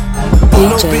law.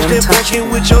 No bitch that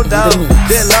fucking with your dog.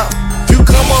 That law. If you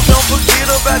come up, don't forget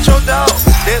about your dog.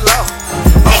 That law.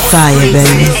 Fire,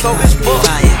 baby. Nigga, so it's fuck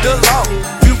the law.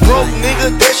 If you broke nigga,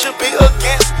 that should be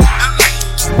against the law.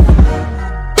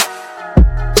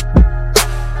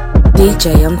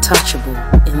 DJ Untouchable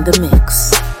in the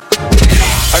mix.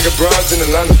 I got broads in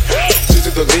Atlanta, just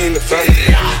to the lean the family.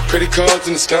 Credit cards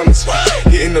in the scammers,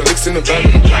 hitting the licks in the van.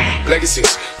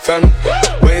 Legacies, family,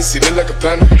 wait and see, look like a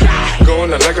panda.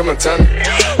 Going out like a Montana,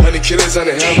 100 killers on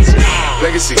the helmets.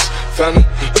 Legacies, family,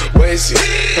 wait and see,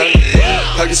 family.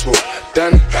 Pockets full,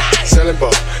 Danny, selling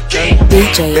ball, candy.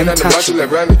 DJ Untouchable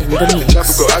like in the the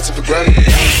chopper go out to for granted.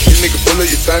 You nigga full of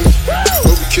your family,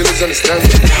 hope the killers understand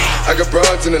me. I got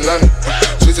broads in Atlanta,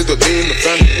 switch to the lean the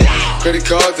family. Credit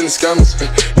cards in the scammers,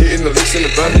 hitting the licks in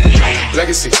the van.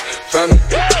 Legacy, family,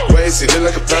 wait and see, look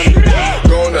like a panda.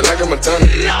 Going out like a Montana,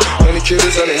 100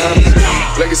 killers on the helmets.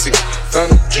 Legacy,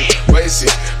 family, wait and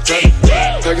see, family.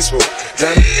 Pockets full,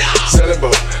 Danny, selling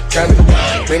ball, candy.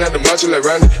 Clean out the macho like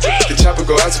Randy, the chopper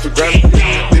go out to for granted.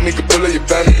 This nigga pull up your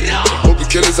family, hope the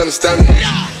killers understand me.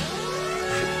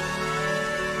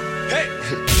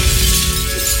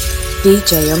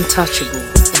 DJ Untouchable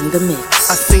in the mix.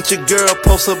 I seen your girl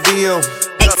post a BM.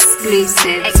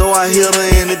 Exclusive. So I hit her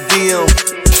in the DM.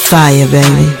 Fire,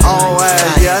 baby. All eyes,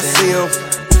 yeah, I see him.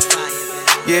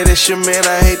 Yeah, that's your man,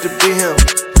 I hate to be him.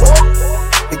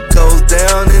 It goes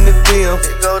down in the DM.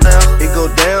 It go down. It go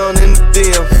down in the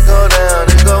DM. It go down.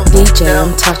 It go DJ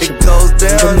down. Untouchable. It goes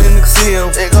down in the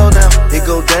DM. It go down. It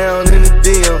go down in the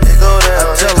DM. It go down.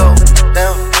 I tell her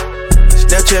down.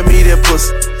 Snapchat me that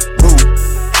pussy. Ooh.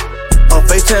 Or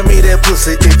FaceTime me that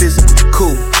pussy if it's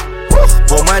cool.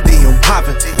 Boy, my DM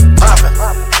poppin', poppin'.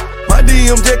 My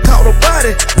DM just caught a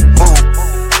body. Ooh.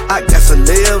 I got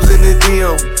celebs in the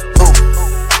DM. Ooh.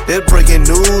 They're breaking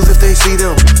news if they see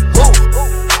them. Ooh.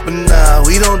 But nah,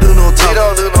 we don't do no talking. We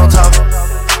don't do no talking.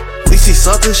 We see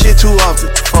sucker shit too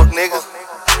often. Fuck nigga.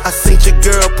 I seen your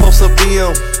girl post a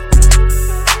BM,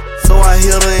 so I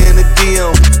hit her in the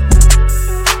DM.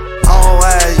 All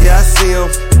eyes, yeah, I see him.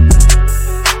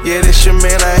 Yeah, this your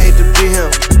man, I hate to be him.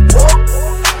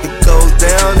 It goes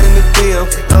down in the DM.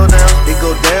 It go down. It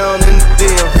go down in the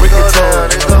DM. It go down.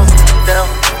 It go down.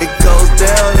 It goes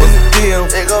down in the DM.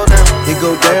 It go down. It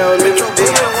go down in the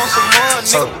DM.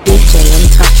 DJ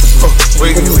Untouchable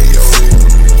in the mix.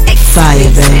 Fire,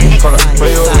 baby.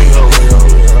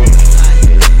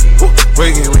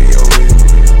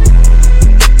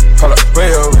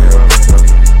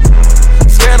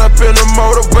 Stand up in the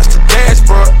motor, bust the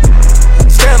dashboard.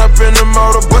 Stand up in the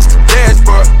motor, bust the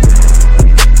dashboard.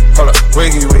 Hold up,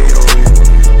 wiggy, wiggy,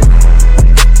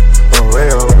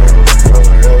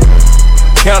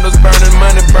 Candles burning,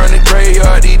 money burning,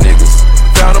 graveyard, these niggas.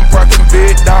 Found them parking,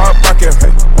 big dog parking,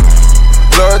 hey.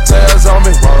 Blood tails on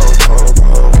me,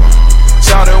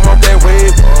 Shawty want that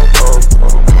wave,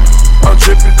 I'm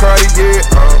tripping Cartier,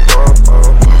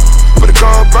 Put a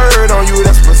gold bird on you,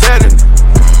 that's pathetic.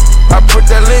 I put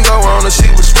that lingo on her, she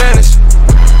was Spanish.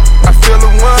 I feel a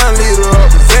 1 liter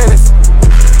of Venice.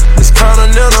 It's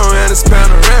continental and it's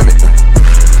panoramic.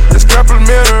 It's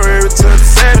complimentary to the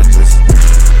savages.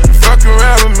 Fuck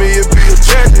around with me, it be a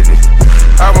tragedy.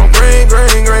 I want green,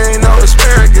 green, green, no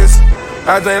asparagus.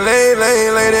 I think lane,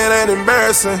 that ain't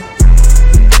embarrassing.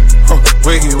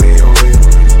 Wiggy, wiggy, wiggy.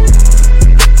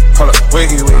 Hold up,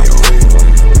 wiggy, wiggy, wiggy.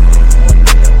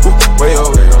 Way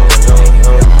over,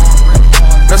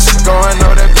 now she's going,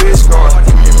 know that bitch going.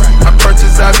 I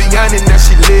purchased Aviani, now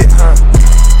she lit, huh?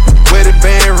 Wedding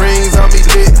band rings on me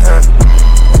lit, huh?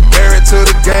 Married to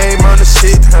the game on the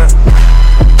shit, huh?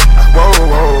 Whoa,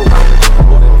 whoa, whoa.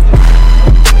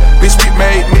 Bitch, we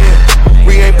made men.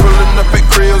 We ain't pulling up at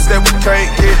cribs that we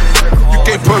can't get. You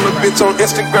can't pull a bitch on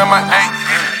Instagram, I ain't.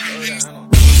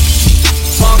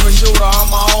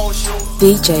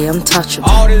 DJ Untouchable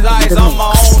All this ice in the on my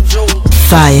own mix. jewel.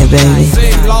 Fire, baby.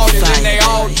 They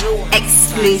all jewel.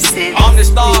 Exclusive. I'm the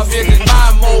star, this is my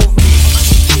move.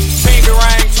 Finger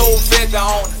ring 250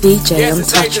 on it. DJ Yes, it's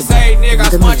safe to Untouchable say, nigga,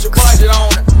 I in the spent your mix. budget on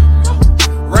it.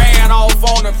 Ran off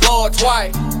on the floor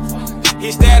twice.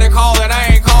 He started calling,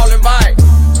 I ain't calling back.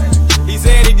 He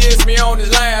said he dissed me on his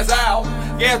last out.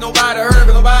 Guess nobody heard,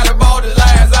 but nobody bought his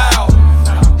last out.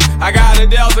 I got a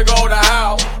Delta go to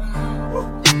house.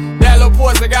 That little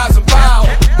pussy got some power.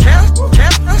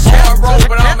 Born broke,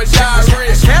 but I'm a giant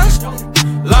rich.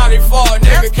 Lonnie Ford,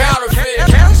 nigga, counterfeit. I'm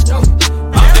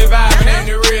just vibing in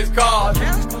the Ritz card.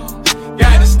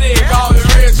 Got the stick on the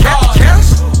Ritz card.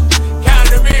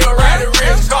 Counting the meal, right the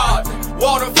Ritz card.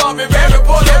 Water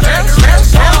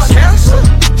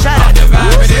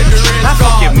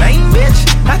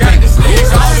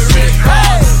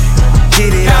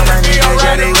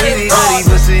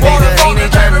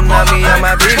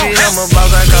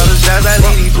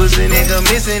a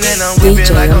missing and I'm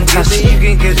whipping like I'm kissing. You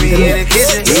can catch me in the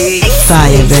kitchen.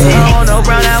 Fire, baby. I want no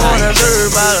brown, I want a third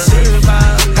bottle.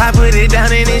 I put it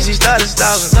down and then she started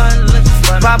stalking.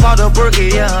 Pop out the burger,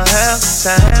 yeah, half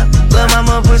time. Love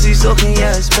mama pussy soaking,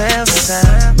 yeah, it's half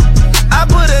time. I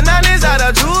put a 9 inside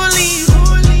a Julie.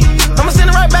 I'ma send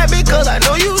it right back because I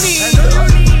know you need.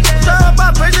 Start up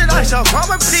my president, I shall call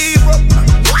my people.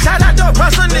 Shout out to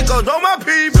Russell niggas, all my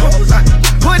people.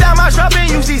 Put down my strap and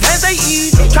use these hands they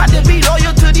eat. Tried to be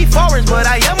loyal to these foreigners, but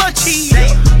I am a cheat.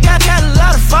 Got a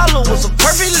lot of followers, a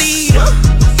perfect leader.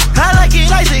 I like it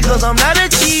icy cause I'm not a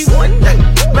cheap one.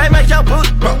 Make your boot,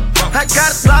 bro. I got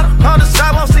a slaughter on the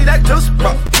side, won't see that juice,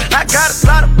 bro. I got a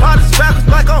slaughter on the backwards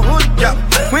like on Julio.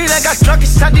 We done got drunk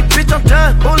inside this bitch, I'm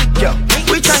done, Julio.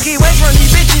 We tryna get away from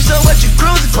these bitches, so what you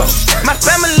cruising for? My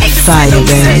family Fire,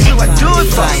 baby. I do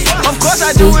it for. Of course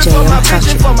I do it for my bitch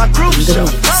and for my cruise show.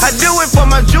 I do it for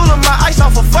my jeweler, my ice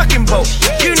off a fucking boat.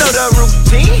 You know the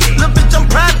routine. Little bitch, I'm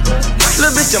private.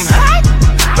 Little bitch, I'm hot.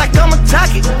 Like I'm a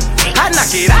target. I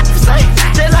knock it out the same,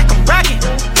 just like a rocket.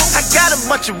 I got a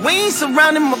bunch of wings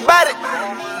surrounding my body.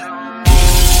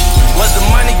 Was the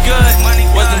money good?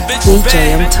 Was the bitches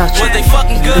DJ bad? Untouchable. Was they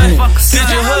fucking good? Did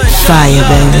your hood show Fire,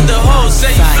 love? baby. Did the hoes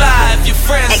say you fly? If your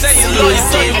friends say you loyal,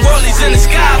 throw your rollies in the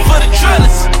sky for the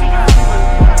trellis.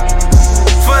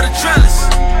 For the trellis.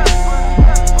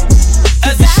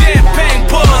 As the champagne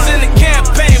pours and the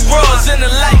campaign roars and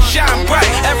the light shine bright,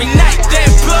 every night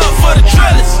damn blood for the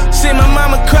trellis. See my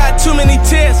mama cry too many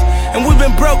tears, and we've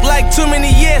been broke like too many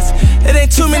years. It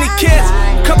ain't too many kids,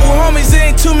 couple homies,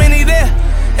 it ain't too many there.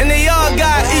 And they all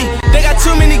got eat. They got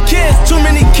too many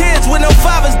kids with no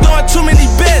fathers doing too many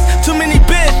bids. Too many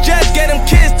bids, just get them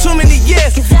kids too many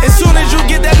years. As soon as you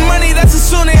get that money, that's as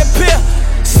soon as it appear.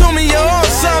 Sue me your own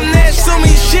something, then sue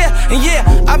me shit. And yeah,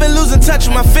 I've been losing touch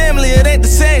with my family, it ain't the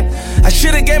same. I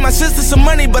should've gave my sister some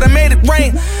money, but I made it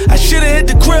rain. I should've hit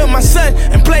the crib with my son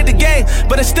and played the game,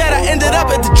 but instead I ended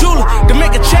up at the jeweler to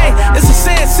make a chain. It's a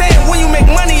saying when you make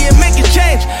money, it make it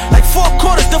change. Like 4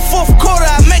 quarters, the 4th quarter,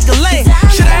 I make a lane.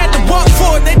 Should've had to walk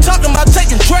forward, they talking about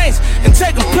taking trains and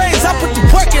taking planes. I put the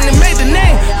work in and made the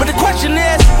name, but the question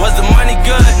is, was the money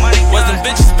good? Was them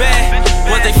bitches bad?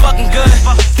 Was they fucking good?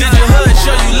 Did your hood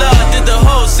show you love? Did the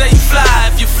hoes say you fly?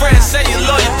 If your friends say you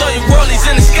loyal, throw your rollies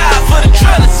in the sky for the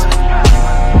trellis.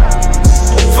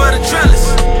 For the trellis.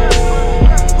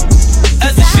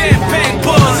 As the champagne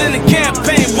pours and the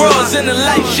campaign roars and the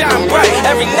light shine bright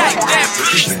every night.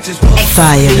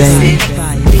 Fire, baby.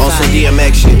 On some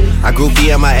DMX shit, I group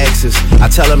DM my exes. I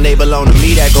tell them they belong to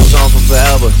me, that goes on for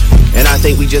forever. And I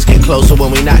think we just get closer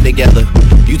when we not together.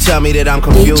 You tell me that I'm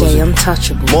confused. DJ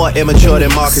Untouchable. More immature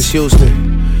than Marcus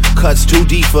Houston. Cuts too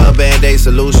deep for a band-aid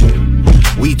solution.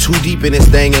 We too deep in this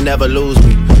thing and never lose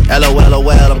me. LOL,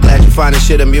 I'm glad you find this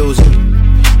shit amusing.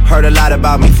 Heard a lot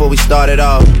about me before we started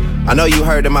off. I know you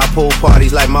heard of my pool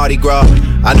parties like Mardi Gras.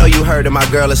 I know you heard that my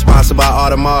girl is sponsored by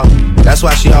Audemars. That's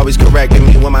why she always correcting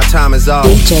me when my time is off.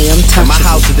 DJ Untouchable. And my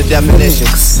house is the definition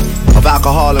of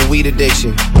alcohol and weed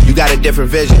addiction. You got a different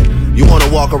vision. You wanna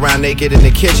walk around naked in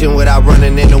the kitchen without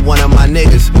running into one of my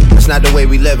niggas. That's not the way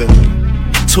we living.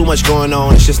 Too much going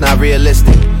on, it's just not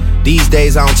realistic. These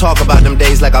days I don't talk about them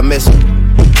days like I miss them.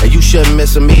 And you shouldn't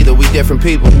miss them either, we different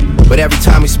people. But every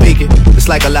time we speak it, it's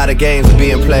like a lot of games are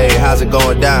being played. How's it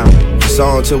going down? It's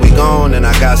on till we gone, and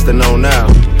I got to know now.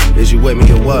 Is you with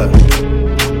me or what?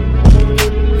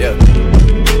 Yeah.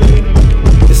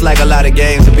 It's like a lot of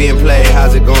games are being played.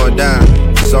 How's it going down?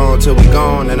 It's on till we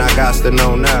gone, and I got to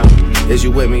know now. Is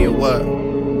you with me or what?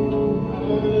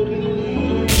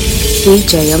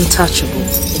 DJ Untouchable.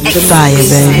 Fire,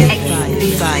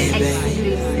 baby. Fire, baby.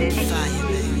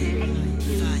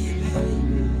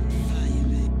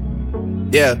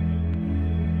 Yeah.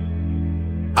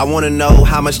 I wanna know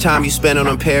how much time you spend on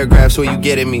them paragraphs where you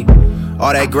getting me.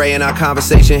 All that gray in our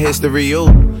conversation history, you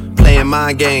playing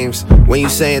mind games when you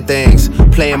saying things.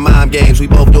 Playing mind games, we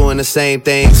both doing the same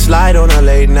thing. Slide on a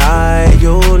late night,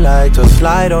 you like to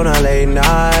slide on a late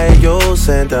night. You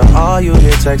send her all you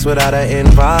hear text without an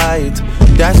invite.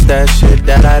 That's that shit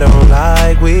that I don't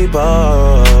like. We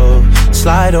both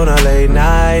slide on a late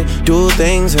night, do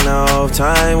things in our off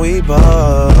time. We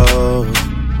both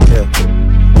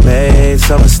made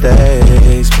some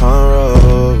mistakes, pun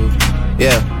road.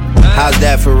 Yeah, how's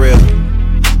that for real?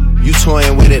 You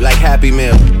toying with it like Happy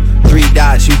Meal. 3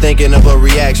 dots, you thinking of a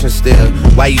reaction still.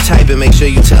 While you typing, make sure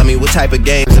you tell me what type of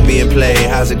games are being played.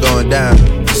 How's it going down?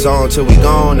 It's on till we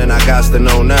gone, and I got to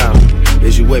know now.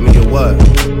 Is you with me or what?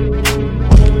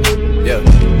 Yeah.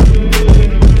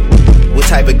 What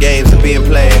type of games are being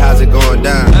played? How's it going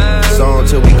down? It's on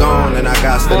till we gone, and I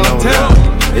got to know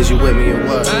now. Is you with me or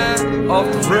what? Off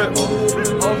the rip,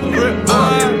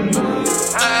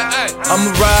 I'ma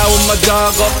ride with my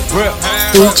dog off the rip.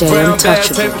 DJ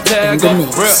Untouchable in the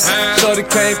mix. Shorty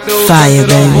came through, Fire,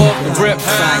 baby. off the rip.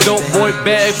 Dope boy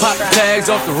bag, pop the tags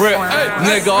off the rip.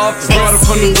 Nigga off the water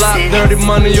from the block, dirty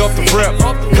money off the rip.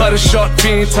 Cut a short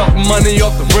fiend, talking money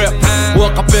off the rip.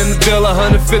 Walk up in the bill,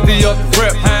 150 off the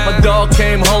rip. My dog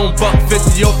came home, buck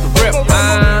 50 off the rip.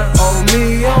 On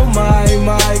me, oh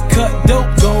my, cut dope,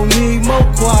 gon' need more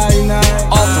quiet night.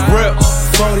 Off the rip,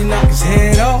 40 knock his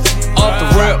head off. off the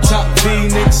rip. Top B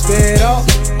niggas sped off.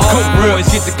 Coke boys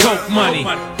get the coke money,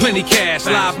 plenty cash,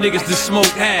 live niggas to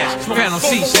smoke hash, Phantom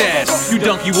C stash, you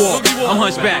donkey walk, I'm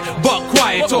hunchback, buck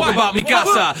quiet, talk about me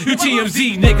casa, you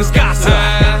TMZ niggas gossip.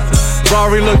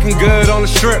 Rory looking good on the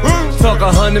strip. Talk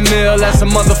 100 mil, that's a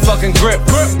motherfucking grip.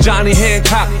 Johnny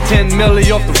Hancock, 10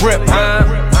 milli off the rip.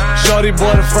 Shorty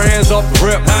boy the friends off the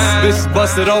rip. Bitches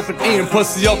busted open, eating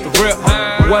pussy off the rip.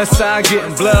 West side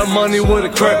getting blood money with a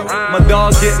crip. My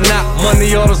dog getting out,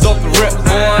 money orders off the rip,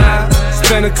 boy.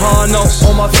 Spend a car note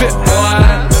on my fit, boy.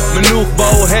 Maneuver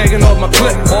bow hanging off my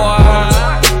clip, boy.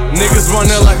 Niggas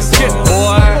running like a skip,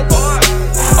 boy.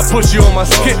 I put you on my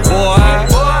skip, boy.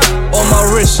 On my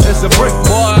wrist, it's a brick,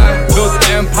 boy. Built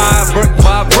the empire brick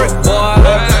by brick, boy.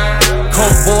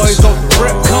 Coke boys off the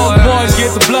rip, Coke boys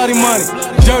get the bloody money.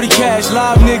 Dirty cash,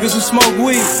 live niggas who smoke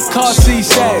weed. Car C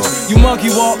stash, you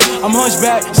monkey walk, I'm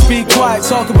hunchback. Speak quiet,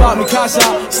 talk about me casa.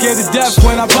 Scared to death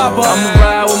when I pop up. I'ma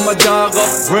ride with my dog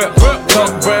off the rip. Talk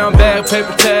brown bag,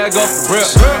 paper tag off the rip.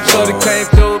 Shorty came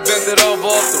through, bent it over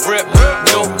off the rip.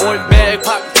 Dope boy bag,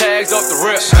 pop the tags off the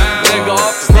rip. Nigga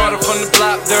off the water from the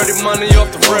block, dirty money off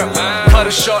the rip. Cut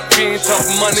a short fiend,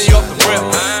 talking money off the rip.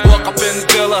 Walk up in the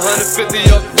bill, 150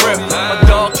 off the rip. My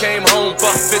dog came home,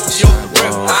 buck 50 off the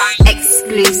rip.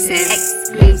 Exclusive.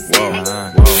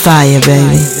 Fire,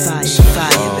 baby.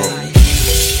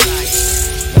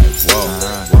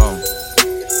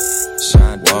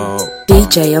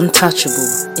 DJ Untouchable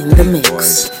in the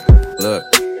mix. Look,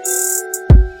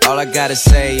 all I gotta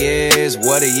say is,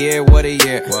 what a year, what a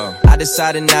year. I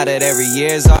decided now that every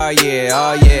year's our year.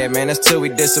 Oh yeah, man, that's till we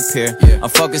disappear. I'm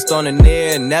focused on the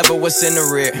near, never what's in the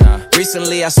rear.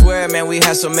 Recently, I swear, man, we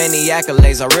had so many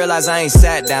accolades. I realize I ain't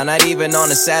sat down, not even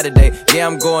on a Saturday. Yeah,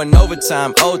 I'm going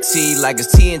overtime, OT, like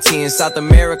it's TNT in South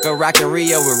America, rockin'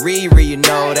 Rio with Riri, you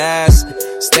know that's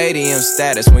stadium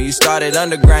status. When you started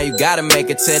underground, you gotta make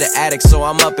it to the attic, so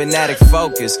I'm up in attic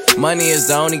focus. Money is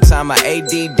the only time I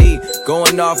ADD,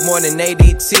 going off more than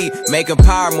ADT, making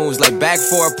power moves like back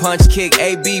for a punch kick,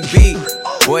 ABB.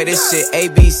 Boy, this shit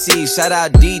ABC, shout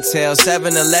out Detail,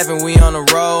 7-Eleven, we on the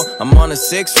roll. I'm on a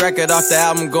 6th record off the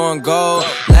album going gold.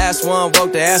 Last one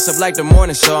woke the ass up like the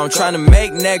morning show. I'm trying to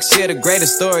make next year the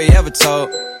greatest story ever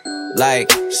told.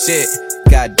 Like, shit,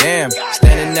 goddamn,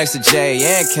 standing next to J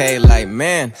and K, like,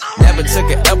 man, never took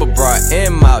an elbow, brought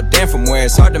M out. Damn, from where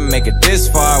it's hard to make it this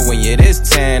far when you're this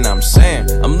 10, I'm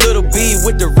saying. I'm little B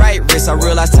with the right wrist. I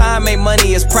realize time ain't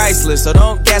money, is priceless, so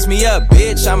don't gas me up,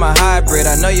 bitch. I'm a hybrid,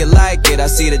 I know you like it. I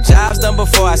see the jobs done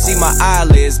before I see my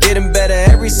eyelids. Getting better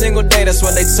every single day, that's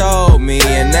what they told me.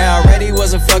 And now I already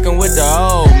wasn't fucking with the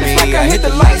old me. It's like I hit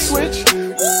the light switch.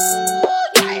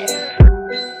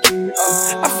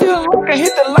 I feel like I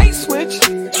hit the light switch.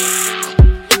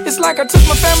 It's like I took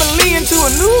my family into a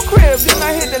new crib, then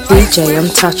I hit the light switch. DJ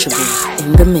Untouchable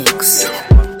in the mix.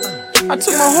 I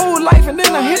took my whole life and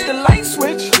then I hit the light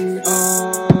switch.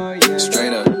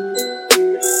 Straight up.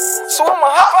 So I'm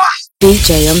a hop.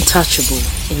 DJ Untouchable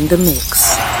in the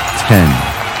mix. 10,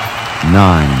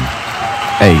 9,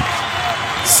 8,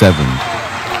 7,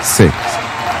 6,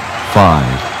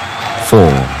 5,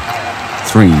 4,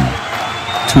 3,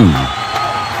 2,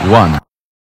 1.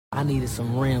 I needed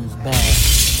some rims back,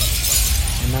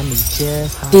 and I knew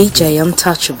just how DJ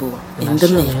Untouchable in the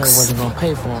mix. I wasn't gonna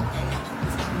pay for them.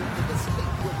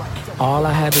 All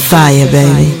I had to do Fire, was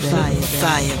baby.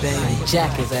 Fire, baby.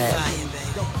 Jack his ass.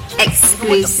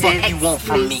 Exclusive. What the fuck you want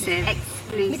from me?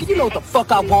 Nigga, you know what the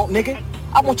fuck I want, nigga.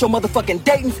 I want your motherfucking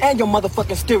Dayton's and your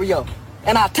motherfucking stereo.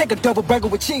 And I'll take a double burger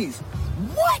with cheese.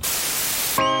 What?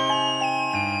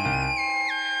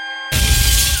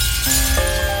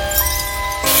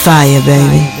 Fire,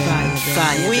 baby.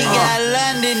 We got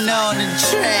London on the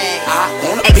track. I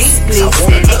wanna be, I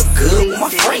wanna look good with my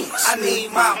friends. I need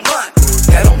my money,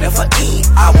 that don't never end.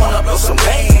 I wanna blow some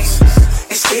bands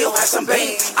and still have some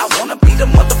bands. I wanna be the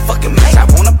motherfucking man. I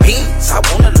wanna be, I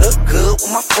wanna look good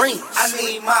with my friends. I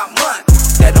need my money,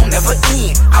 that don't never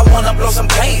end. I wanna blow some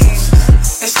bands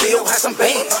and still have some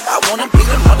bands. I wanna be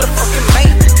the motherfucking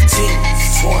man.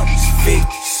 10s, 20s,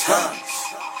 50s, 100s.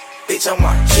 Bitch, I'm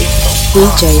my cheap.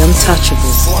 DJ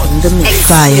Untouchable in the mix.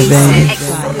 Fire, baby.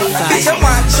 Bitch, I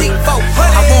want cheap folk.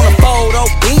 I wanna fold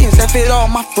old beans that fit all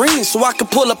my friends, so I can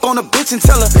pull up on a bitch and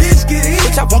tell her, bitch, get in.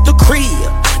 Bitch, I want the crib.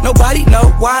 Nobody know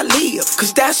where I live,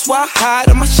 cause that's why I hide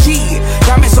on my shit.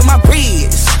 Diamonds on my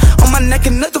wrist, on my neck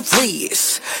another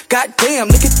wrist. Goddamn,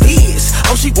 look at this.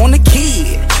 Oh, she want a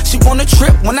kid. She want a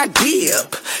trip when I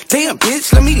dip. Damn,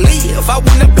 bitch, let me live. I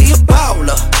wanna be a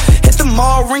baller. Hit the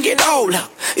mall, ring it all up.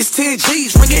 It's 10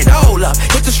 G's, ring it all up.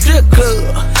 Hit the strip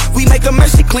club. We make a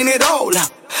mess, she clean it all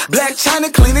up. Black China,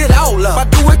 clean it all up. I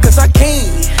do it cause I can.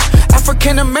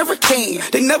 African American.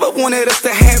 They never wanted us to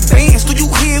have bands. Do you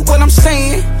hear what I'm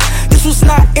saying? This was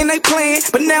not in they plan,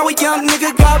 but now a young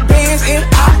nigga got bands. And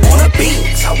I wanna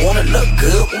beans. I wanna look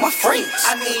good with my friends.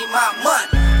 I need my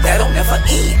money. That don't never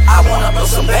end. I wanna blow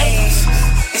some bands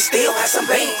and still have some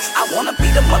bands. I wanna be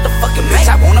the motherfucking man.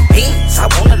 I wanna beans. I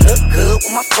wanna look good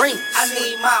with my friends. I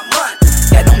need my money.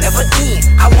 That don't never end.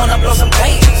 I wanna blow some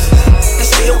bands and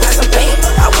still have some bands.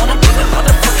 I wanna be the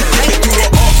motherfucking man.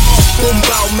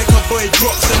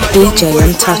 DJ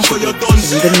Untouchable in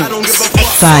the mix.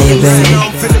 Fire, baby.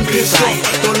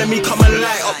 Don't let me come and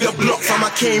light up your block, fam. I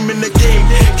came in the game,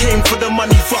 came for the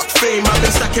money, fuck fame. I've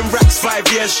been stacking racks 5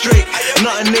 years straight.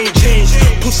 Nothing ain't changed.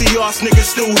 Pussy ass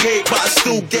niggas still hate, but I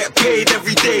still get paid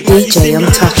every day. DJ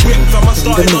Untouchable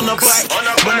in the mix.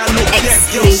 When I look dead,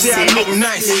 girls say I look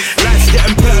nice. Life's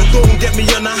getting better, don't get me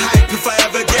on the hype. If I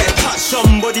ever get touched,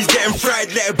 somebody's getting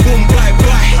fried. Let it boom, bye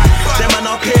bye. Them man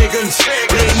are pagans.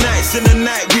 Late nights in the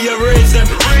night, we arrange them.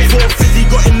 450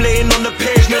 got him laying on the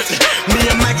pavement. Me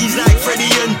and Maggie's like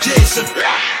Freddie and Jason.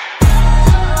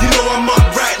 You know I'm up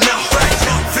right now.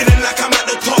 Feeling like I'm at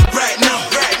the top right now.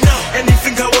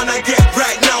 Anything I wanna get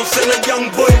right now. Send a young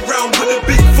boy round with a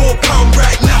big 4 pound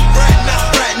right now. Right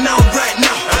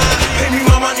now. Pay me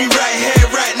my money right here,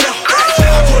 right now.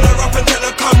 I call her up and tell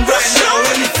her come right now.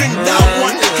 Anything that I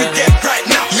want, I could get right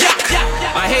now.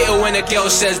 I hate it when a girl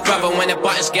says brother, when a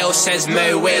buttons girl says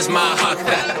Mo, where's my hug?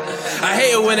 I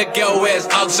hate it when a girl wears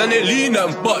Uggs and they lean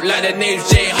and bop like the name's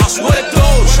J Hus. What are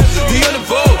those? We on the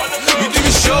road, we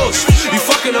doing shows, you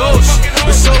fucking hoes.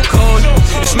 We're so cold,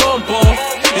 it's not on ball,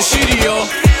 the studio.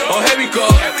 Oh, here we go.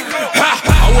 Ha!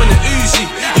 I want the Uzi,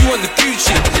 you want the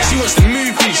Gucci. She wants the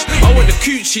movies, I want the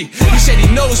coochie. He said he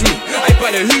knows me, I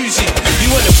buy the Uzi. You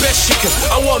want the best chicken,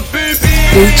 I want boobies.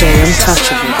 DJ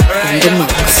Untouchable in the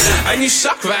mix. And you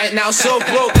suck right now, so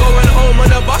broke, going home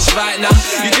on the bus right now.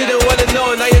 You didn't wanna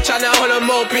know, now you're trying to hold on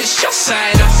more, bitch, just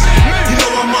sign up. You know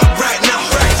I'm up right now.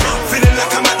 Feeling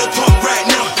like I'm at the top right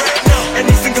now.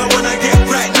 Anything I wanna get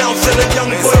right now. Send a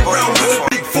young boy round with a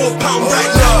big 4 pound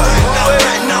right now.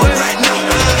 Right now.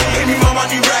 Pay me my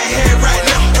money right here, right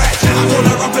now. I call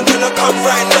her up until I come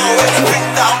right now. Anything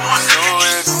that I want.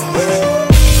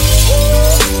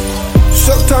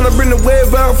 Shut time to bring the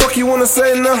wave out. Fuck you wanna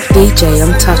say now? DJ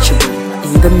Untouchable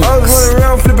in the mix. I was running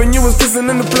around flipping, you was kissing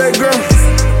in the playground.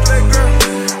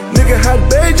 Nigga had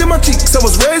beige in my cheeks, I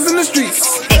was raised in the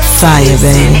streets. Fire,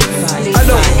 baby. I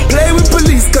don't play with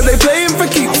police, cause they playing for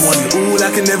keeps. I want ooh, I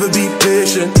can never be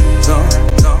patient. No.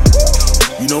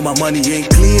 You know my money ain't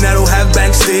clean, I don't have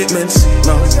bank statements.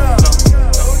 No.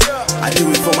 I do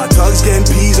it for my thugs getting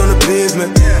peas on the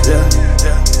pavement. Yeah.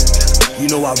 You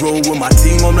know I roll with my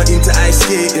team, I'm not into ice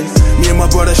skating. Me and my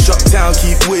brother shut town,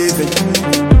 keep waving.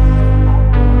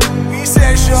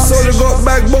 So they got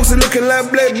back boxing looking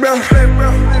like Blake Brown.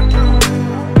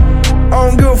 I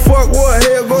don't give a fuck what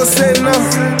hell go say now.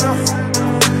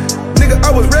 Nigga,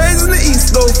 I was raised in the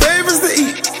east, no favors to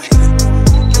eat.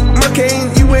 My cane,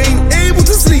 you ain't able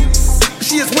to sleep.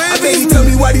 She is waving. Tell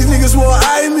me why these niggas won't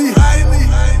eye me.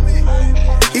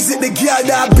 Is it the girl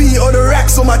that I beat or the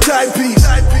racks on my timepiece?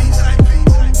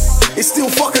 It's still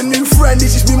fuck a new friend,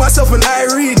 it's just me, myself and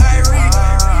Irene.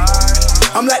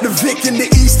 I'm like the Vic in the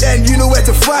East End, you know where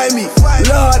to find me.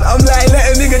 Lord, I'm like,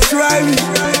 let a nigga try me.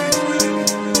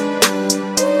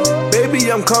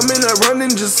 Baby, I'm coming and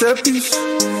running Giuseppe's.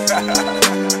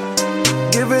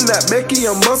 Giving that Becky,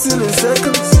 I'm busting in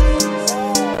seconds.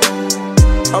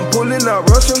 I'm pulling out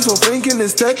Russians, so thinking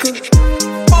it's Tekken.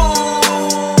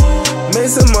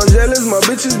 Mason Margellas, my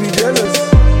bitches be jealous.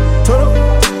 Turn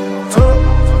up,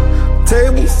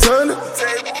 tables turning, 6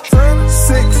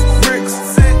 bricks,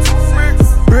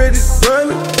 bridges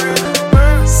burning,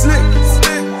 slick,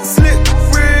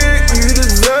 brick, you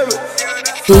deserve it.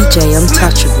 DJ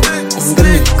Untouchable in the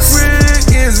mix.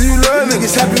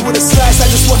 Niggas happy with a slice, I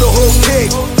just want the whole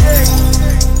cake.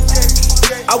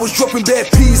 I was dropping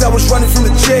bad peas, I was running from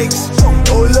the jakes.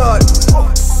 Oh Lord,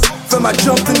 fam, I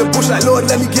jumped in the bush like Lord,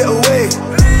 let me get away.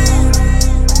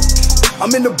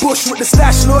 I'm in the bush with the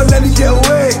stash, Lord, let me get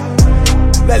away.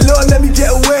 Like Lord, let me get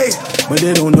away. but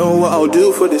they don't know what I'll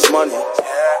do for this money.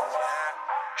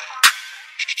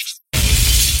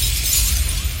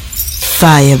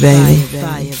 Fire, baby.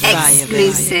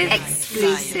 Exclusive.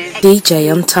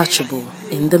 DJ Untouchable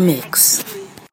in the mix.